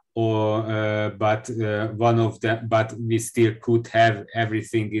 but one of them, but we still could have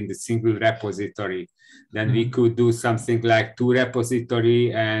everything in the single repository. Then we could do something like 2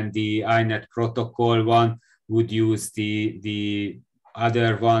 repository, and the INET protocol one would use the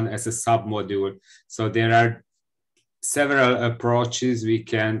other one as a submodule. So there are several approaches we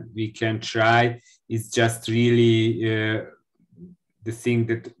can try. It's just really the thing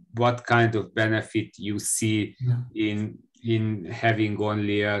that what kind of benefit you see in having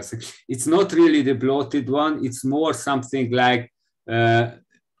only a, it's not really the bloated one. It's more something like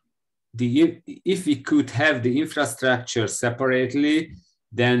if we could have the infrastructure separately,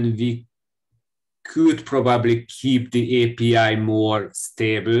 then we could probably keep the API more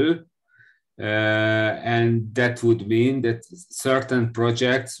stable. And that would mean that certain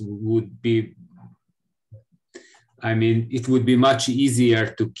projects would be, I mean, it would be much easier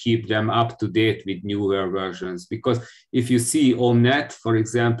to keep them up to date with newer versions. Because if you see OMNeT, for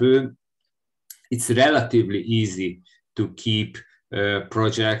example, it's relatively easy to keep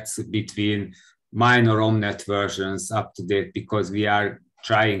projects between minor OMNeT versions up to date, because we are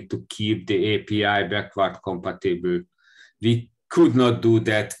trying to keep the API backward compatible. We could not do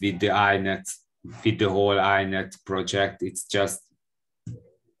that with the INET, with the whole INET project.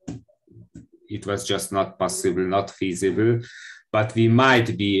 It was just not possible, not feasible, but we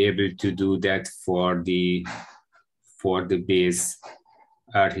might be able to do that for the base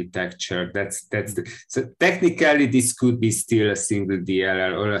architecture. So technically this could be still a single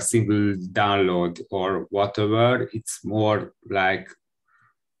DLL or a single download or whatever. It's more like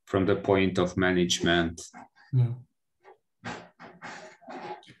from the point of management. Yeah.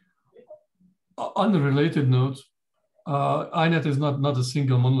 On a related note, INET is not a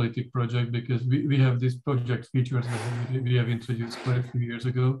single monolithic project, because we have these project features that we have introduced quite a few years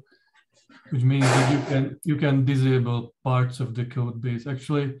ago, which means that you can disable parts of the code base.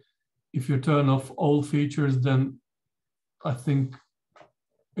 Actually, if you turn off all features, then I think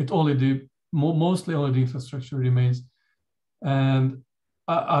mostly only the infrastructure remains. And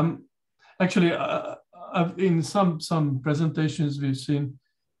I'm actually in some presentations we've seen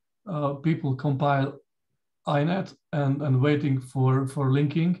people compile INET and waiting for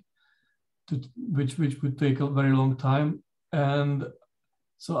linking, which would take a very long time. And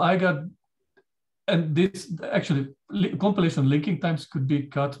so this actually compilation linking times could be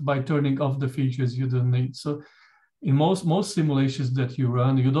cut by turning off the features you don't need. So in most simulations that you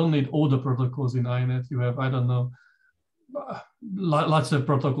run, you don't need all the protocols in INET. You have, I don't know, lots of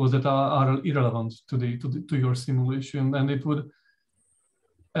protocols that are irrelevant to your simulation, and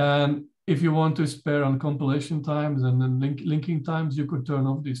if you want to spare on compilation times and then linking times, you could turn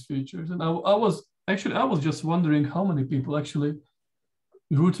off these features. And I was just wondering how many people actually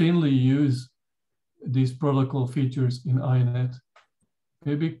routinely use these protocol features in INET.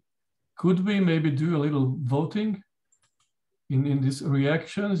 Could we maybe do a little voting in these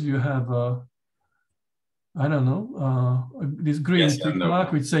reactions? You have I don't know, this green tick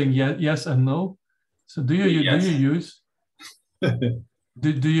mark with saying yes and no. So do you use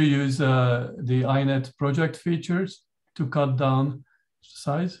do you use the INET project features to cut down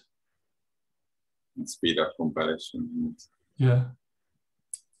size and speed up compilation? Yeah.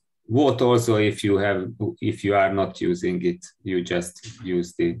 Vote also if you are not using it, you just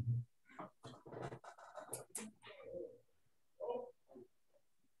use the.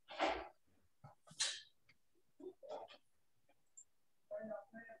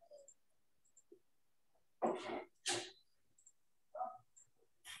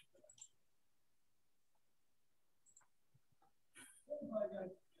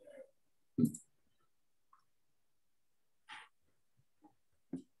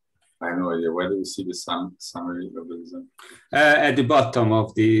 I have no idea. Where do you see the summary of the result? At the bottom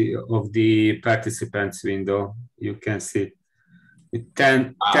of the participants window, you can see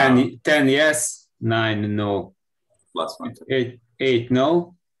 10 yes, 9 no, Plus 1. 8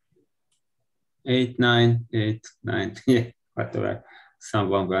 no, 8 9 8 9 yeah, whatever.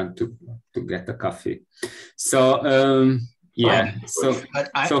 someone went to get a coffee. So yeah,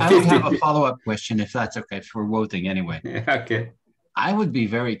 but I would have a follow-up question if that's okay, if we're voting anyway. Okay. I would be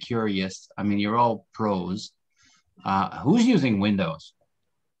very curious. I mean, you're all pros. Who's using Windows?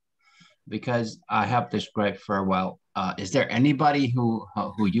 Because I have this gripe for a while. Is there anybody who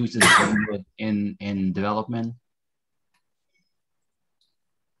uses Windows in development?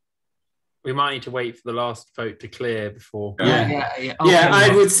 We might need to wait for the last vote to clear before. Yeah,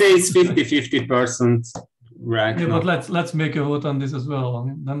 I would say it's 50-50%. Right. Yeah, but let's make a vote on this as well. I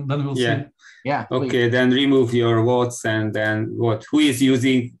mean, then we'll see. Yeah. Okay, then remove your votes and then what? Who is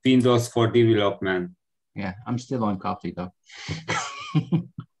using Windows for development? Yeah, I'm still on coffee though.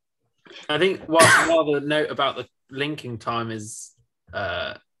 I think while the note about the linking time is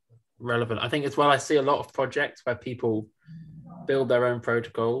relevant, I think as well I see a lot of projects where people build their own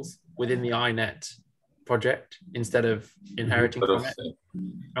protocols within the INET project instead of inheriting from it.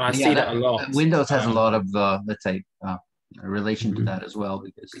 And I see that a lot. Windows has a lot of, let's say, relation to that as well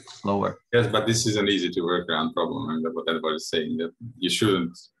because it's slower. Yes, but this is an easy to work around problem. I mean, what everybody's saying, that you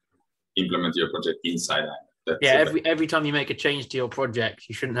shouldn't implement your project inside INET. Every time you make a change to your project,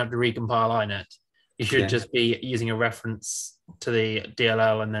 you shouldn't have to recompile INET. You should just be using a reference to the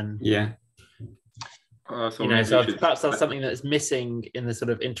DLL and then so perhaps that's something that's missing in the sort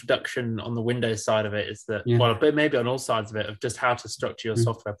of introduction on the Windows side of it is that but maybe on all sides of it of just how to structure your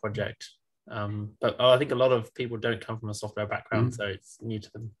software project. But I think a lot of people don't come from a software background, so it's new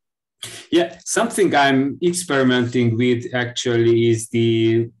to them. Yeah, something I'm experimenting with actually is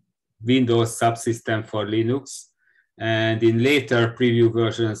the Windows subsystem for Linux, and in later preview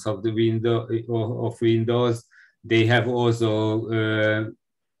versions of the Windows, they have also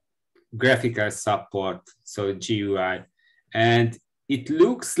graphical support, so GUI, and it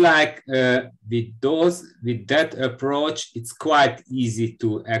looks like with that approach, it's quite easy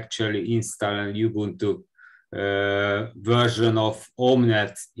to actually install an Ubuntu version of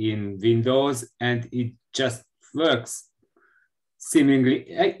OMNeT in Windows, and it just works seemingly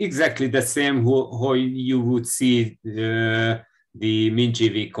exactly the same how you would see the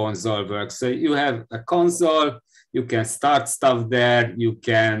MinGV console works. So you have a console, you can start stuff there, you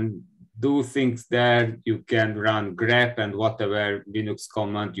can do things there, you can run grep and whatever Linux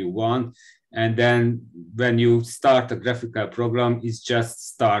command you want. And then when you start a graphical program, it just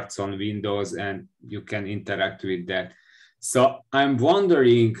starts on Windows and you can interact with that. So I'm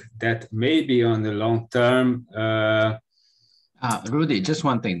wondering that maybe on the long term, Rudy, just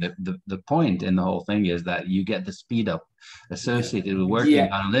one thing. The point in the whole thing is that you get the speed up associated with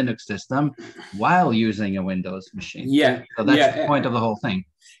working on a Linux system while using a Windows machine. Yeah. So that's the point of the whole thing.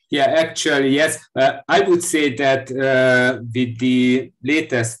 Yeah, actually, yes. I would say that with the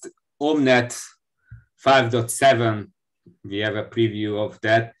latest OMNeT 5.7, we have a preview of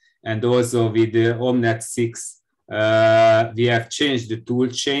that. And also with the OMNeT 6, we have changed the tool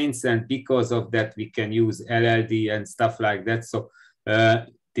chains, and because of that, we can use LLD and stuff like that. So the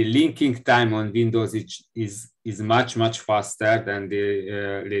linking time on Windows is much, much faster than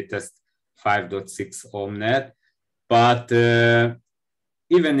the latest 5.6 OMNeT. But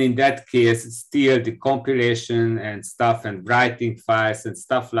even in that case, still the compilation and stuff and writing files and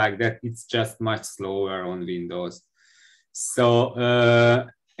stuff like that, it's just much slower on Windows. So,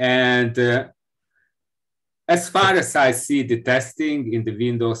 as far as I see the testing in the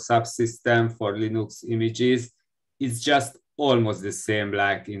Windows subsystem for Linux images, it's just almost the same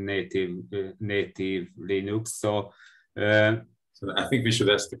like in native Linux. So I think we should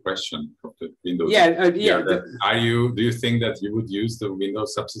ask the question of the Windows. Do you think that you would use the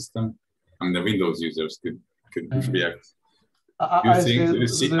Windows subsystem? I mean, the Windows users could react. Are you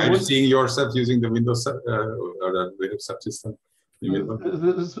seeing yourself using the Windows or the Linux subsystem?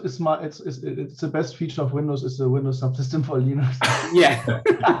 It's the best feature of Windows is the Windows subsystem for Linux.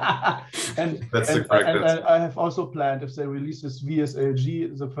 and that's the correct answer. I have also planned, if they release this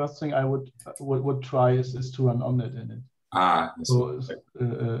VSLG, the first thing I would try is to run OMNeT in it. So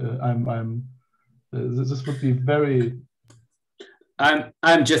this would be very.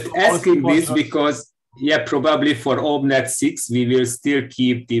 I'm just asking this because probably for OMNeT 6 we will still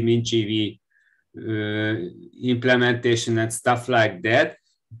keep the MinGV implementation and stuff like that.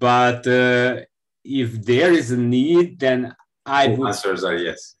 But if there is a need, then answers are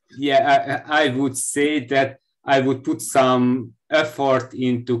yes. Yeah, I would say that I would put some effort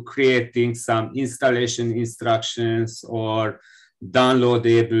into creating some installation instructions or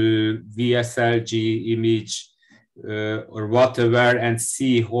downloadable VSLG image or whatever, and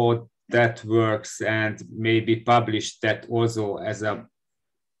see how that works, and maybe publish that also as a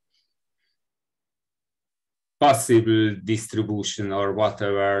possible distribution or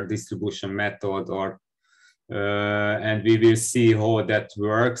whatever distribution method, or and we will see how that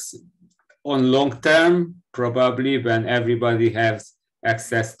works on long term. Probably when everybody has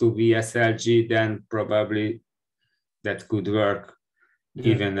access to VSLG, then probably that could work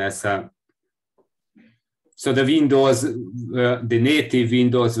even as a. So the Windows, the native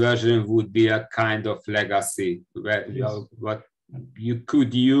Windows version would be a kind of legacy, where, what you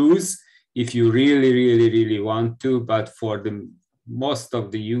could use if you really want to, but for the most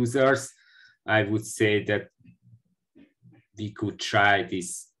of the users, I would say that we could try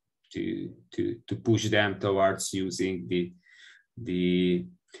this to push them towards using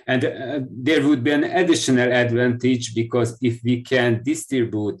and there would be an additional advantage, because if we can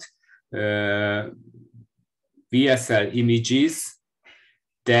distribute VSL images,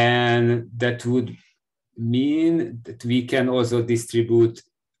 then that would mean that we can also distribute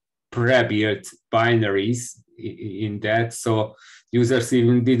pre-built binaries in that. So users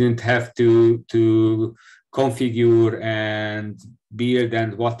even didn't have to configure and build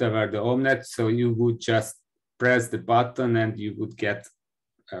and whatever the OMNeT. So you would just press the button and you would get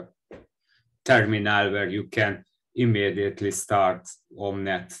a terminal where you can immediately start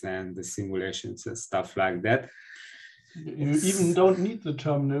OMNeT and the simulations and stuff like that. You even don't need the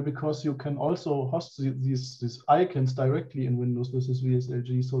terminal, because you can also host these icons directly in Windows with this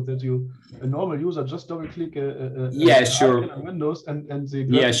VSLG, so that a normal user just double click a icon on Windows and the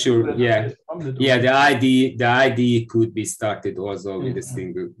the ID could be started also with a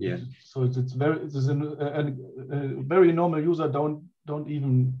single So it's a very normal user don't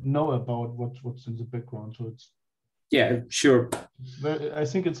even know about what's in the background. So it's I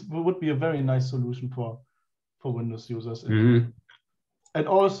think it would be a very nice solution for Windows users, and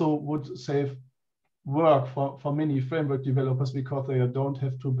also would save work for many framework developers, because they don't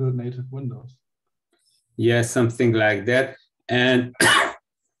have to build native Windows. Yeah, something like that. And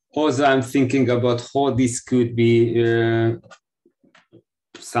also I'm thinking about how this could be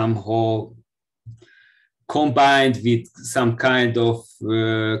somehow combined with some kind of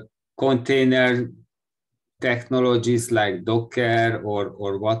container technologies like Docker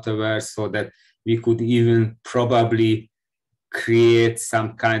or whatever, so that we could even probably create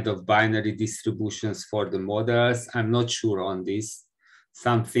some kind of binary distributions for the models. I'm not sure on this.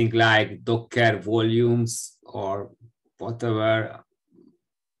 Something like Docker volumes or whatever.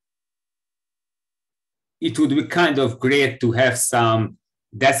 It would be kind of great to have some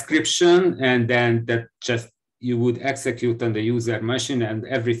description, and then that just you would execute on the user machine and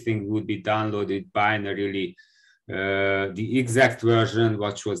everything would be downloaded binarily. The exact version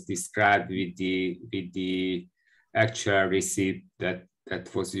which was described with the actual receipt that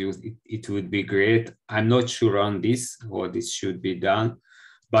was used, it would be great. I'm not sure on this, how this should be done,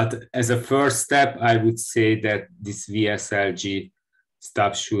 but as a first step, I would say that this VSLG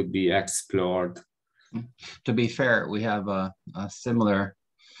stuff should be explored. To be fair, we have a similar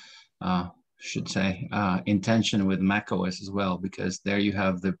intention with macOS as well, because there you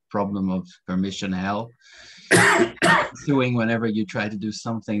have the problem of permission hell suing whenever you try to do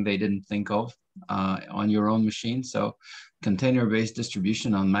something they didn't think of on your own machine. So container-based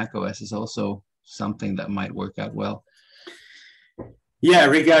distribution on macOS is also something that might work out well. Yeah,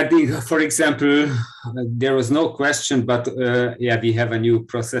 regarding, for example, there was no question, but we have a new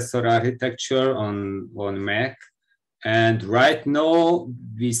processor architecture on Mac. And right now,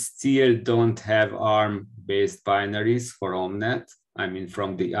 we still don't have ARM-based binaries for OMNeT, I mean,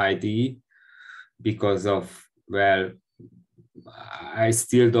 from the IDE, because of, well, I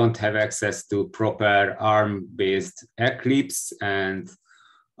still don't have access to proper ARM-based Eclipse and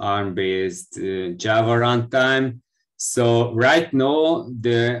ARM-based Java runtime. So right now,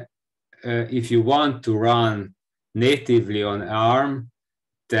 if you want to run natively on ARM,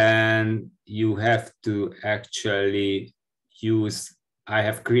 then you have to actually use, I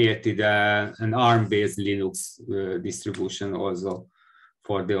have created an ARM-based Linux distribution also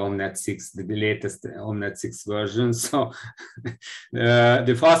for the OMNeT 6, the latest OMNeT 6 version. So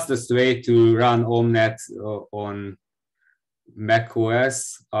the fastest way to run OMNeT on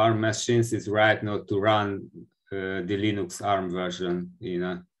macOS ARM machines is right now to run the Linux ARM version in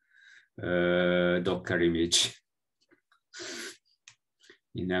a Docker image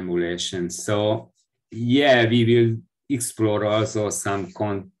in emulation. So yeah, we will explore also some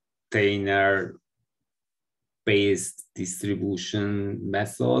container based distribution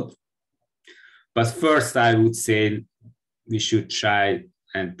method. But first, I would say we should try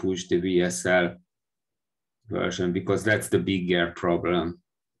and push the VSL version, because that's the bigger problem.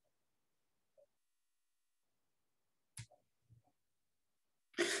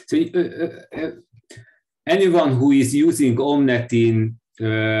 So anyone who is using OMNeT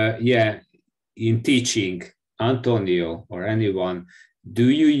in teaching, Antonio or anyone, do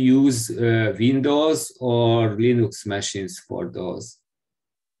you use Windows or Linux machines for those?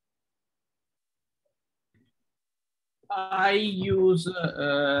 I use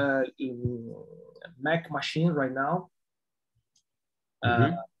in Mac machine right now.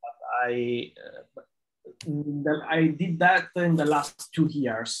 I did that in the last 2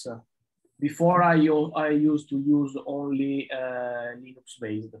 years. Before I used to use only Linux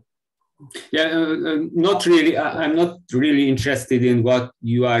based. Yeah, not really. I'm not really interested in what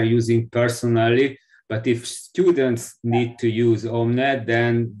you are using personally, but if students need to use OMNeT,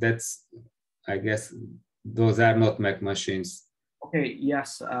 then that's, I guess, those are not Mac machines. Okay,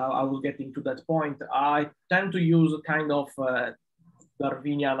 yes, I will get into that point. I tend to use a kind of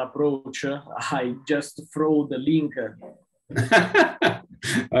Darwinian approach. I just throw the link.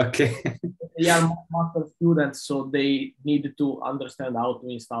 Okay. They are master students, so they need to understand how to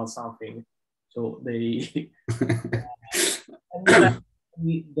install something. So they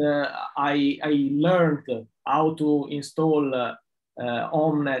I learned how to install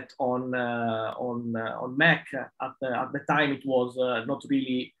OMNeT on Mac. At the time, it was not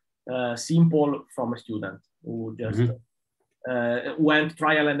really simple from a student who just went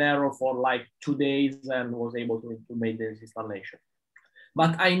trial and error for like 2 days and was able to make this installation.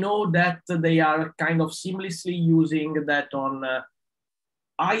 But I know that they are kind of seamlessly using that on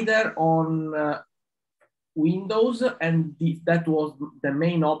either on Windows, and that was the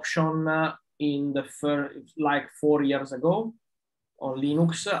main option in the first, like 4 years ago on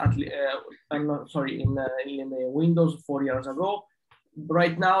Linux. In Windows 4 years ago.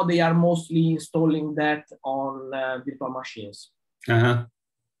 Right now, they are mostly installing that on virtual machines.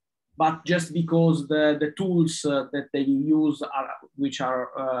 But just because the tools that they use which are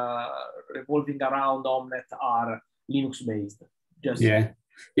revolving around OMNeT are Linux based.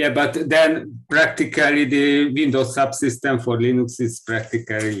 Yeah, but then practically the Windows subsystem for Linux is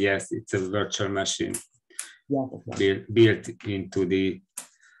practically, yes, it's a virtual machine built into the.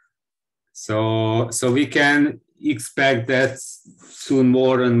 So we can expect that soon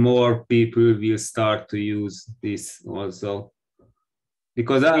more and more people will start to use this also.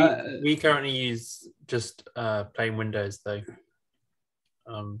 Because we currently use just plain Windows though.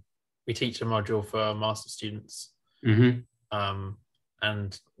 We teach a module for master students,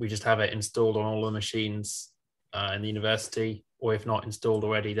 and we just have it installed on all the machines in the university, or if not installed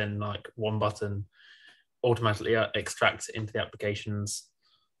already, then like one button automatically extracts it into the applications.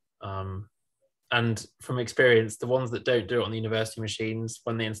 And from experience, the ones that don't do it on the university machines,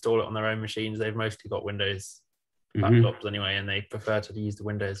 when they install it on their own machines, they've mostly got Windows laptops anyway, and they prefer to use the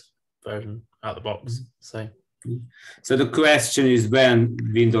Windows version out of the box. So the question is when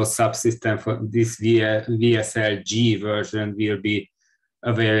Windows subsystem for this VSLG version will be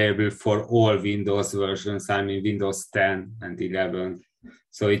available for all Windows versions. I mean Windows 10 and 11.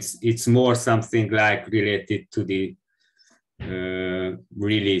 So it's more something like related to the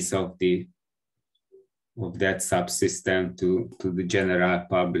release of that subsystem to the general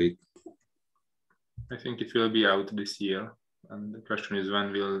public. I think it will be out this year, and the question is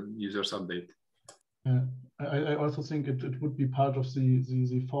when will users update? Yeah, I also think it would be part of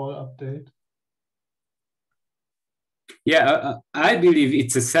the fall update. Yeah, I believe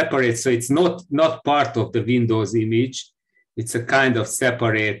it's a separate, so it's not part of the Windows image. It's a kind of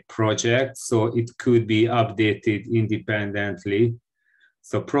separate project, so it could be updated independently.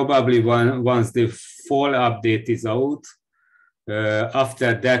 So probably once the fall update is out,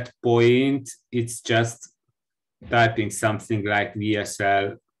 after that point, it's just typing something like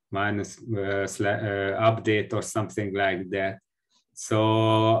VSL minus update or something like that.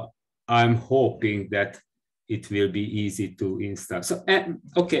 So I'm hoping that it will be easy to install. So,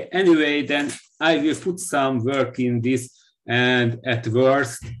 okay, anyway, then I will put some work in this, and at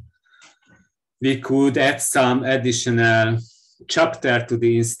worst, we could add some additional chapter to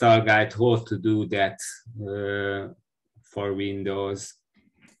the install guide, how to do that for Windows.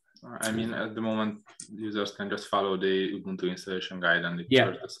 I mean, at the moment, users can just follow the Ubuntu installation guide and it's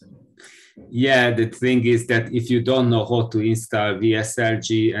the same. Yeah, the thing is that if you don't know how to install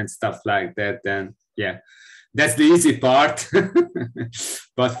VSLG and stuff like that, then yeah, that's the easy part.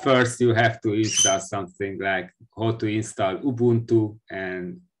 But first you have to install something like how to install Ubuntu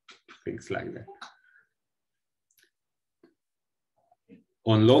and things like that.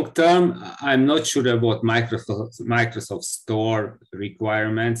 On long term, I'm not sure about Microsoft Store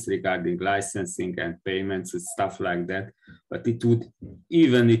requirements regarding licensing and payments and stuff like that. But it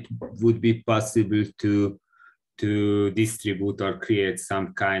would be possible to distribute or create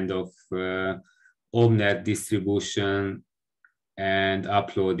some kind of OMNeT distribution and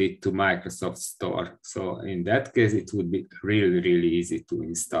upload it to Microsoft Store. So in that case, it would be really, really easy to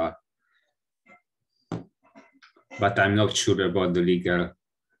install. But I'm not sure about the legal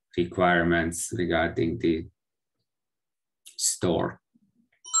requirements regarding the store.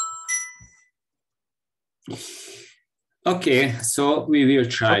 Okay, so we will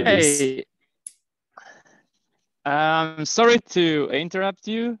try this. Sorry to interrupt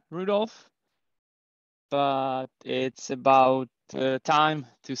you, Rudolf, but it's about time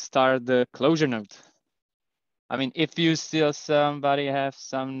to start the closure note. I mean, if you still somebody have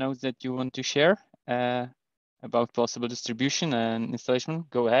some notes that you want to share about possible distribution and installation,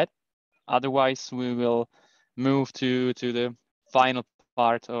 go ahead. Otherwise, we will move to the final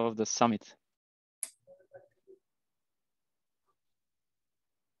part of the summit.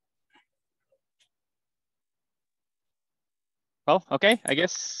 Well, okay, I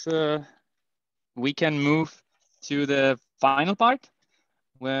guess we can move to the final part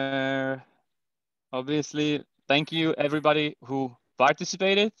where obviously thank you everybody who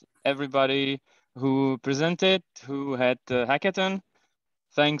participated, everybody who presented, who had the hackathon.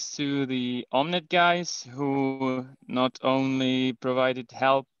 Thanks to the OMNeT guys who not only provided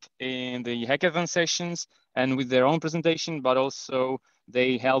help in the hackathon sessions and with their own presentation, but also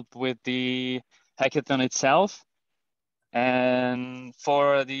they help with the hackathon itself. And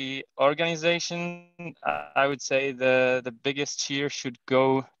for the organization, I would say the biggest cheer should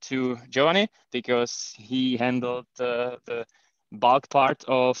go to Giovanni because he handled the bulk part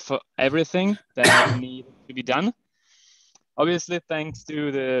of everything that needed to be done. Obviously, thanks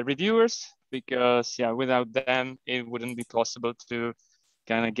to the reviewers, because yeah, without them, it wouldn't be possible to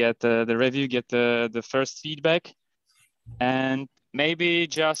kind of get the review, get the first feedback. And maybe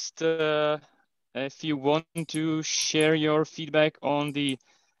just if you want to share your feedback on the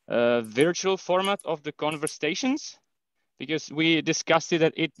virtual format of the conversations, because we discussed it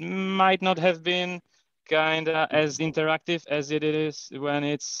that it might not have been kind of as interactive as it is when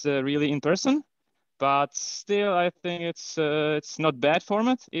it's really in person. But still, I think it's not bad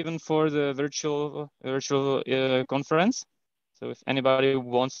format even for the virtual conference. So if anybody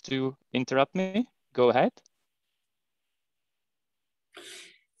wants to interrupt me, go ahead.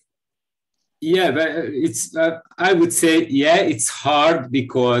 Yeah, but it's I would say it's hard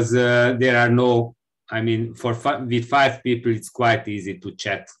because there are no. I mean, with 5 people, it's quite easy to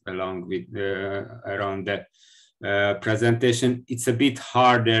chat along with around the presentation. It's a bit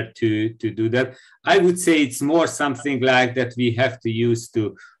harder to do that. I would say it's more something like that we have to use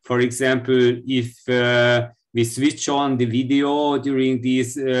to, for example, if we switch on the video during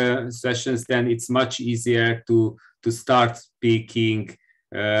these sessions, then it's much easier to start speaking.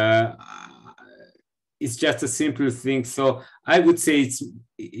 It's just a simple thing. So I would say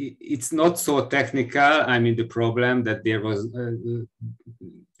it's not so technical. I mean, the problem that there was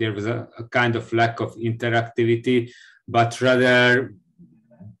a kind of lack of interactivity, but rather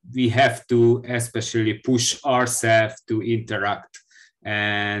we have to especially push ourselves to interact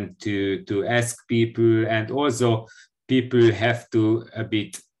and to ask people, and also people have to a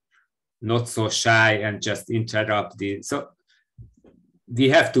bit not so shy and just interrupt so we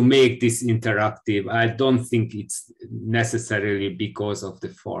have to make this interactive. I don't think it's necessarily because of the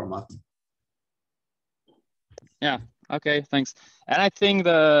format. Yeah, okay, thanks. And I think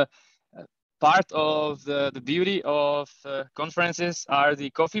the part of the beauty of conferences are the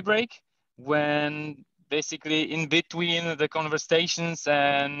coffee break, when basically in between the conversations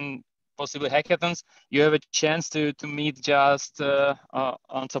and possibly hackathons, you have a chance to meet just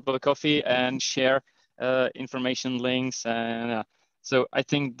on top of a coffee and share information links. And so I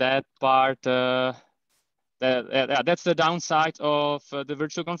think that part, that's the downside of the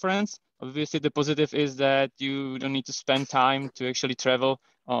virtual conference. Obviously, the positive is that you don't need to spend time to actually travel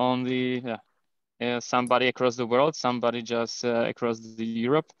on the somebody across the world, somebody just across the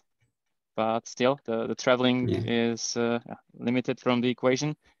Europe. But still, the traveling is limited from the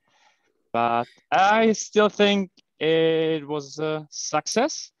equation. But I still think it was a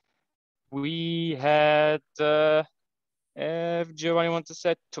success. We had, if Giovanni wants to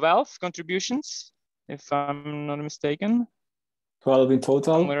say, 12 contributions, if I'm not mistaken. 12 in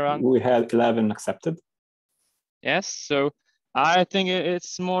total. We had 11 accepted. Yes, so I think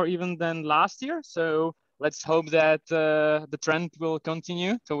it's more even than last year. So let's hope that the trend will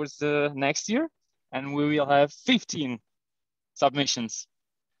continue towards the next year, and we will have 15 submissions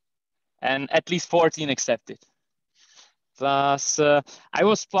and at least 14 accepted. Plus, I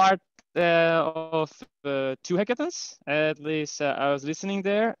was part of 2 hackathons. At least I was listening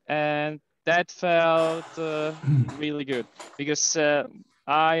there, and that felt really good because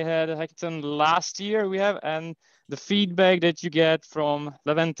I had a hackathon last year and the feedback that you get from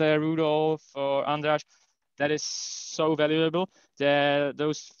Levente, Rudolf, or Andras, that is so valuable.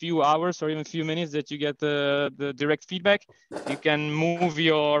 Those few hours or even few minutes that you get the direct feedback, you can move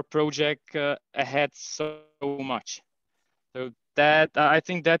your project ahead so much. So that I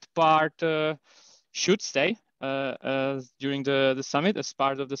think that part should stay during the summit, as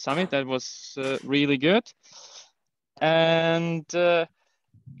part of the summit. That was really good. And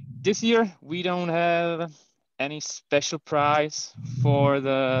this year we don't have any special prize for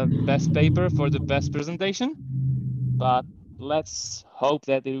the best paper, for the best presentation, but let's hope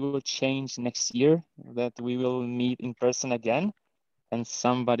that it will change next year, that we will meet in person again and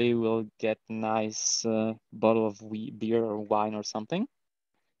somebody will get a nice bottle of beer or wine or something.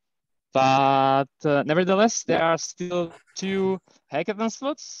 But nevertheless, there are still 2 hackathon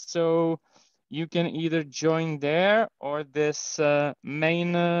slots, so you can either join there or this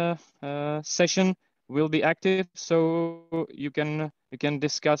main session will be active, so you can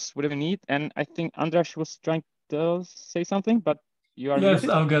discuss whatever you need. And I think Andras was trying to say something, but you are yes, muted.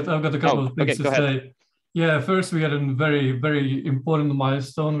 I've got a couple of things to say. Yeah, first we had a very, very important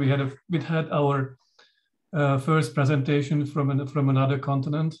milestone. We had our first presentation from another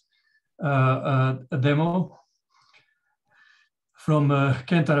continent, a demo from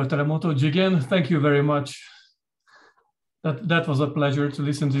Kentaro Teramoto. Jigen, thank you very much. That was a pleasure to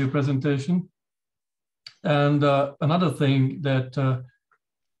listen to your presentation. And another thing that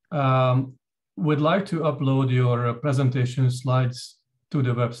we'd like to upload your presentation slides to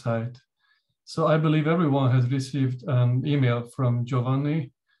the website. So I believe everyone has received an email from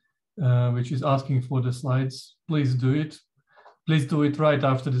Giovanni, which is asking for the slides. Please do it. Please do it right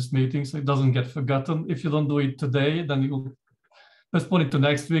after this meeting so it doesn't get forgotten. If you don't do it today, then you will postpone it to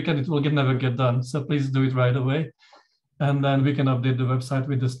next week and it will never get done. So please do it right away. And then we can update the website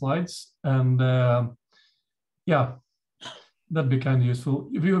with the slides. And yeah, that'd be kind of useful.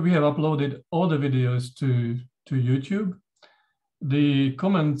 We have uploaded all the videos to YouTube. The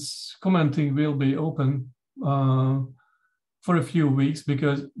commenting will be open for a few weeks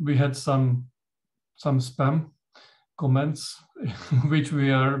because we had some spam comments, which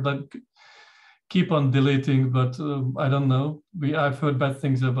we are keep on deleting, but I don't know. I've heard bad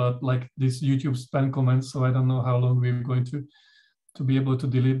things about like these YouTube spam comments, so I don't know how long we're going to be able to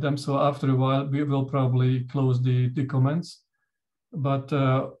delete them. So after a while, we will probably close the comments, but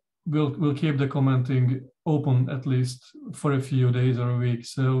we'll keep the commenting open at least for a few days or a week.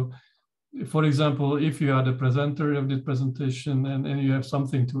 So, for example, if you are the presenter of this presentation and you have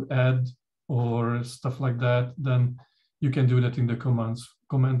something to add or stuff like that, then you can do that in the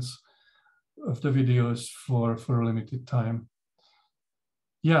comments of the videos for a limited time.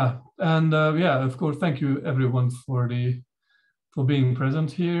 Yeah, and yeah, of course, thank you everyone for being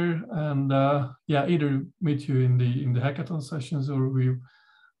present here, and yeah, either meet you in the hackathon sessions or we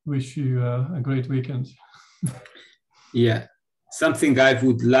wish you a great weekend. Yeah, something I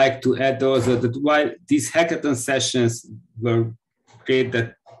would like to add also, that while these hackathon sessions were great,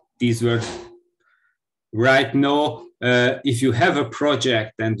 that these were right now, if you have a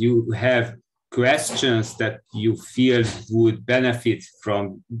project and you have questions that you feel would benefit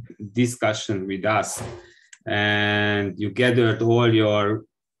from discussion with us, and you gathered all your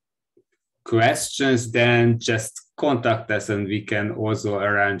questions, then just contact us and we can also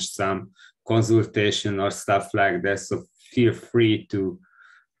arrange some consultation or stuff like that. So feel free to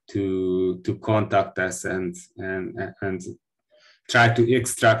contact us and try to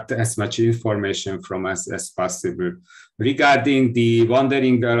extract as much information from us as possible. Regarding the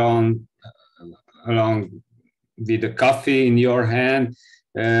wandering along with the coffee in your hand,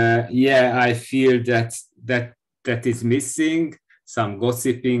 yeah, I feel that is missing, some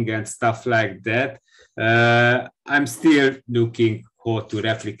gossiping and stuff like that. I'm still looking how to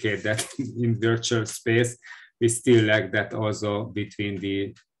replicate that in virtual space. We still lack that also between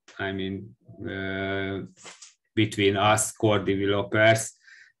between us core developers.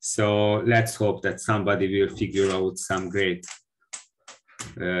 So let's hope that somebody will figure out some great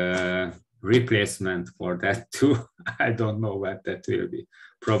replacement for that too. I don't know what that will be.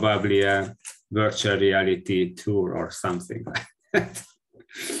 Probably a virtual reality tour or something like that.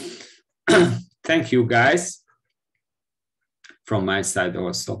 Thank you, guys. From my side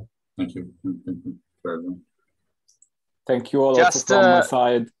also. Thank you. Thank you all also from my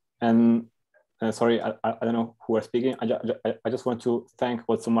side. And sorry, I don't know who are speaking. I just want to thank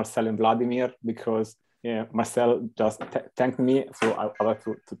also Marcel and Vladimir, because yeah, Marcel just thanked me, so I like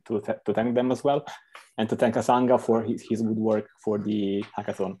to thank them as well, and to thank Asanga for his good work for the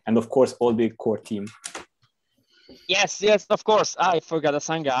hackathon, and of course all the core team. Yes, yes, of course. I forgot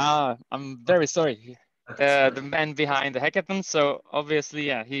Asanga. I'm very sorry. The man behind the hackathon. So obviously,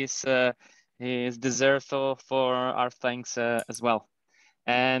 yeah, he's deserved for our thanks as well.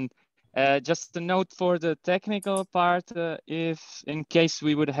 And just a note for the technical part, if in case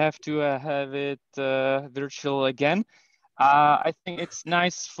we would have to have it virtual again, I think it's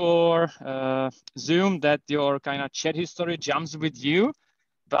nice for Zoom that your kind of chat history jumps with you,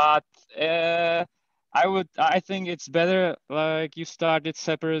 but I think it's better like you started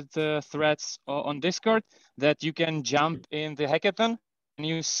separate threads on Discord that you can jump in the hackathon and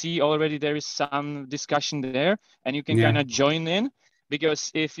you see already there is some discussion there and you can kind of join in, because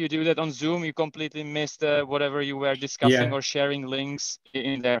if you do that on Zoom, you completely missed whatever you were discussing or sharing links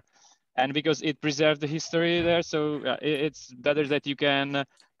in there. And because it preserved the history there, so it's better that you can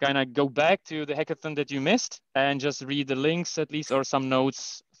kind of go back to the hackathon that you missed and just read the links at least or some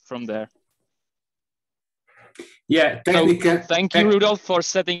notes from there. Yeah, so thank you, Rudolf, for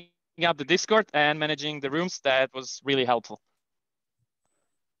setting up the Discord and managing the rooms. That was really helpful.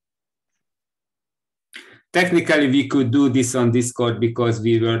 Technically, we could do this on Discord because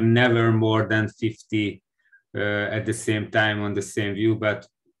we were never more than 50 at the same time on the same view, but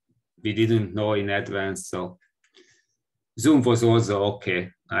we didn't know in advance. So Zoom was also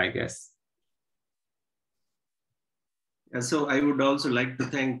okay, I guess. So I would also like to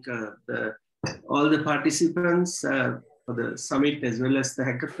thank all the participants for the summit as well as the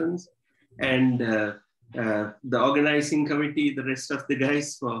hackathons, and the organizing committee, the rest of the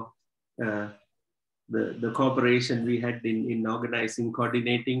guys for the cooperation we had in organizing,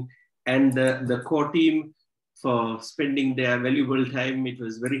 coordinating, and the core team for spending their valuable time. It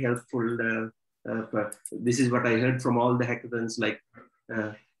was very helpful. But this is what I heard from all the hackathons, like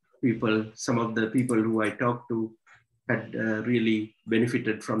some of the people who I talked to had really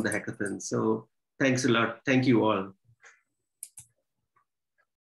benefited from the hackathon. So thanks a lot. Thank you all.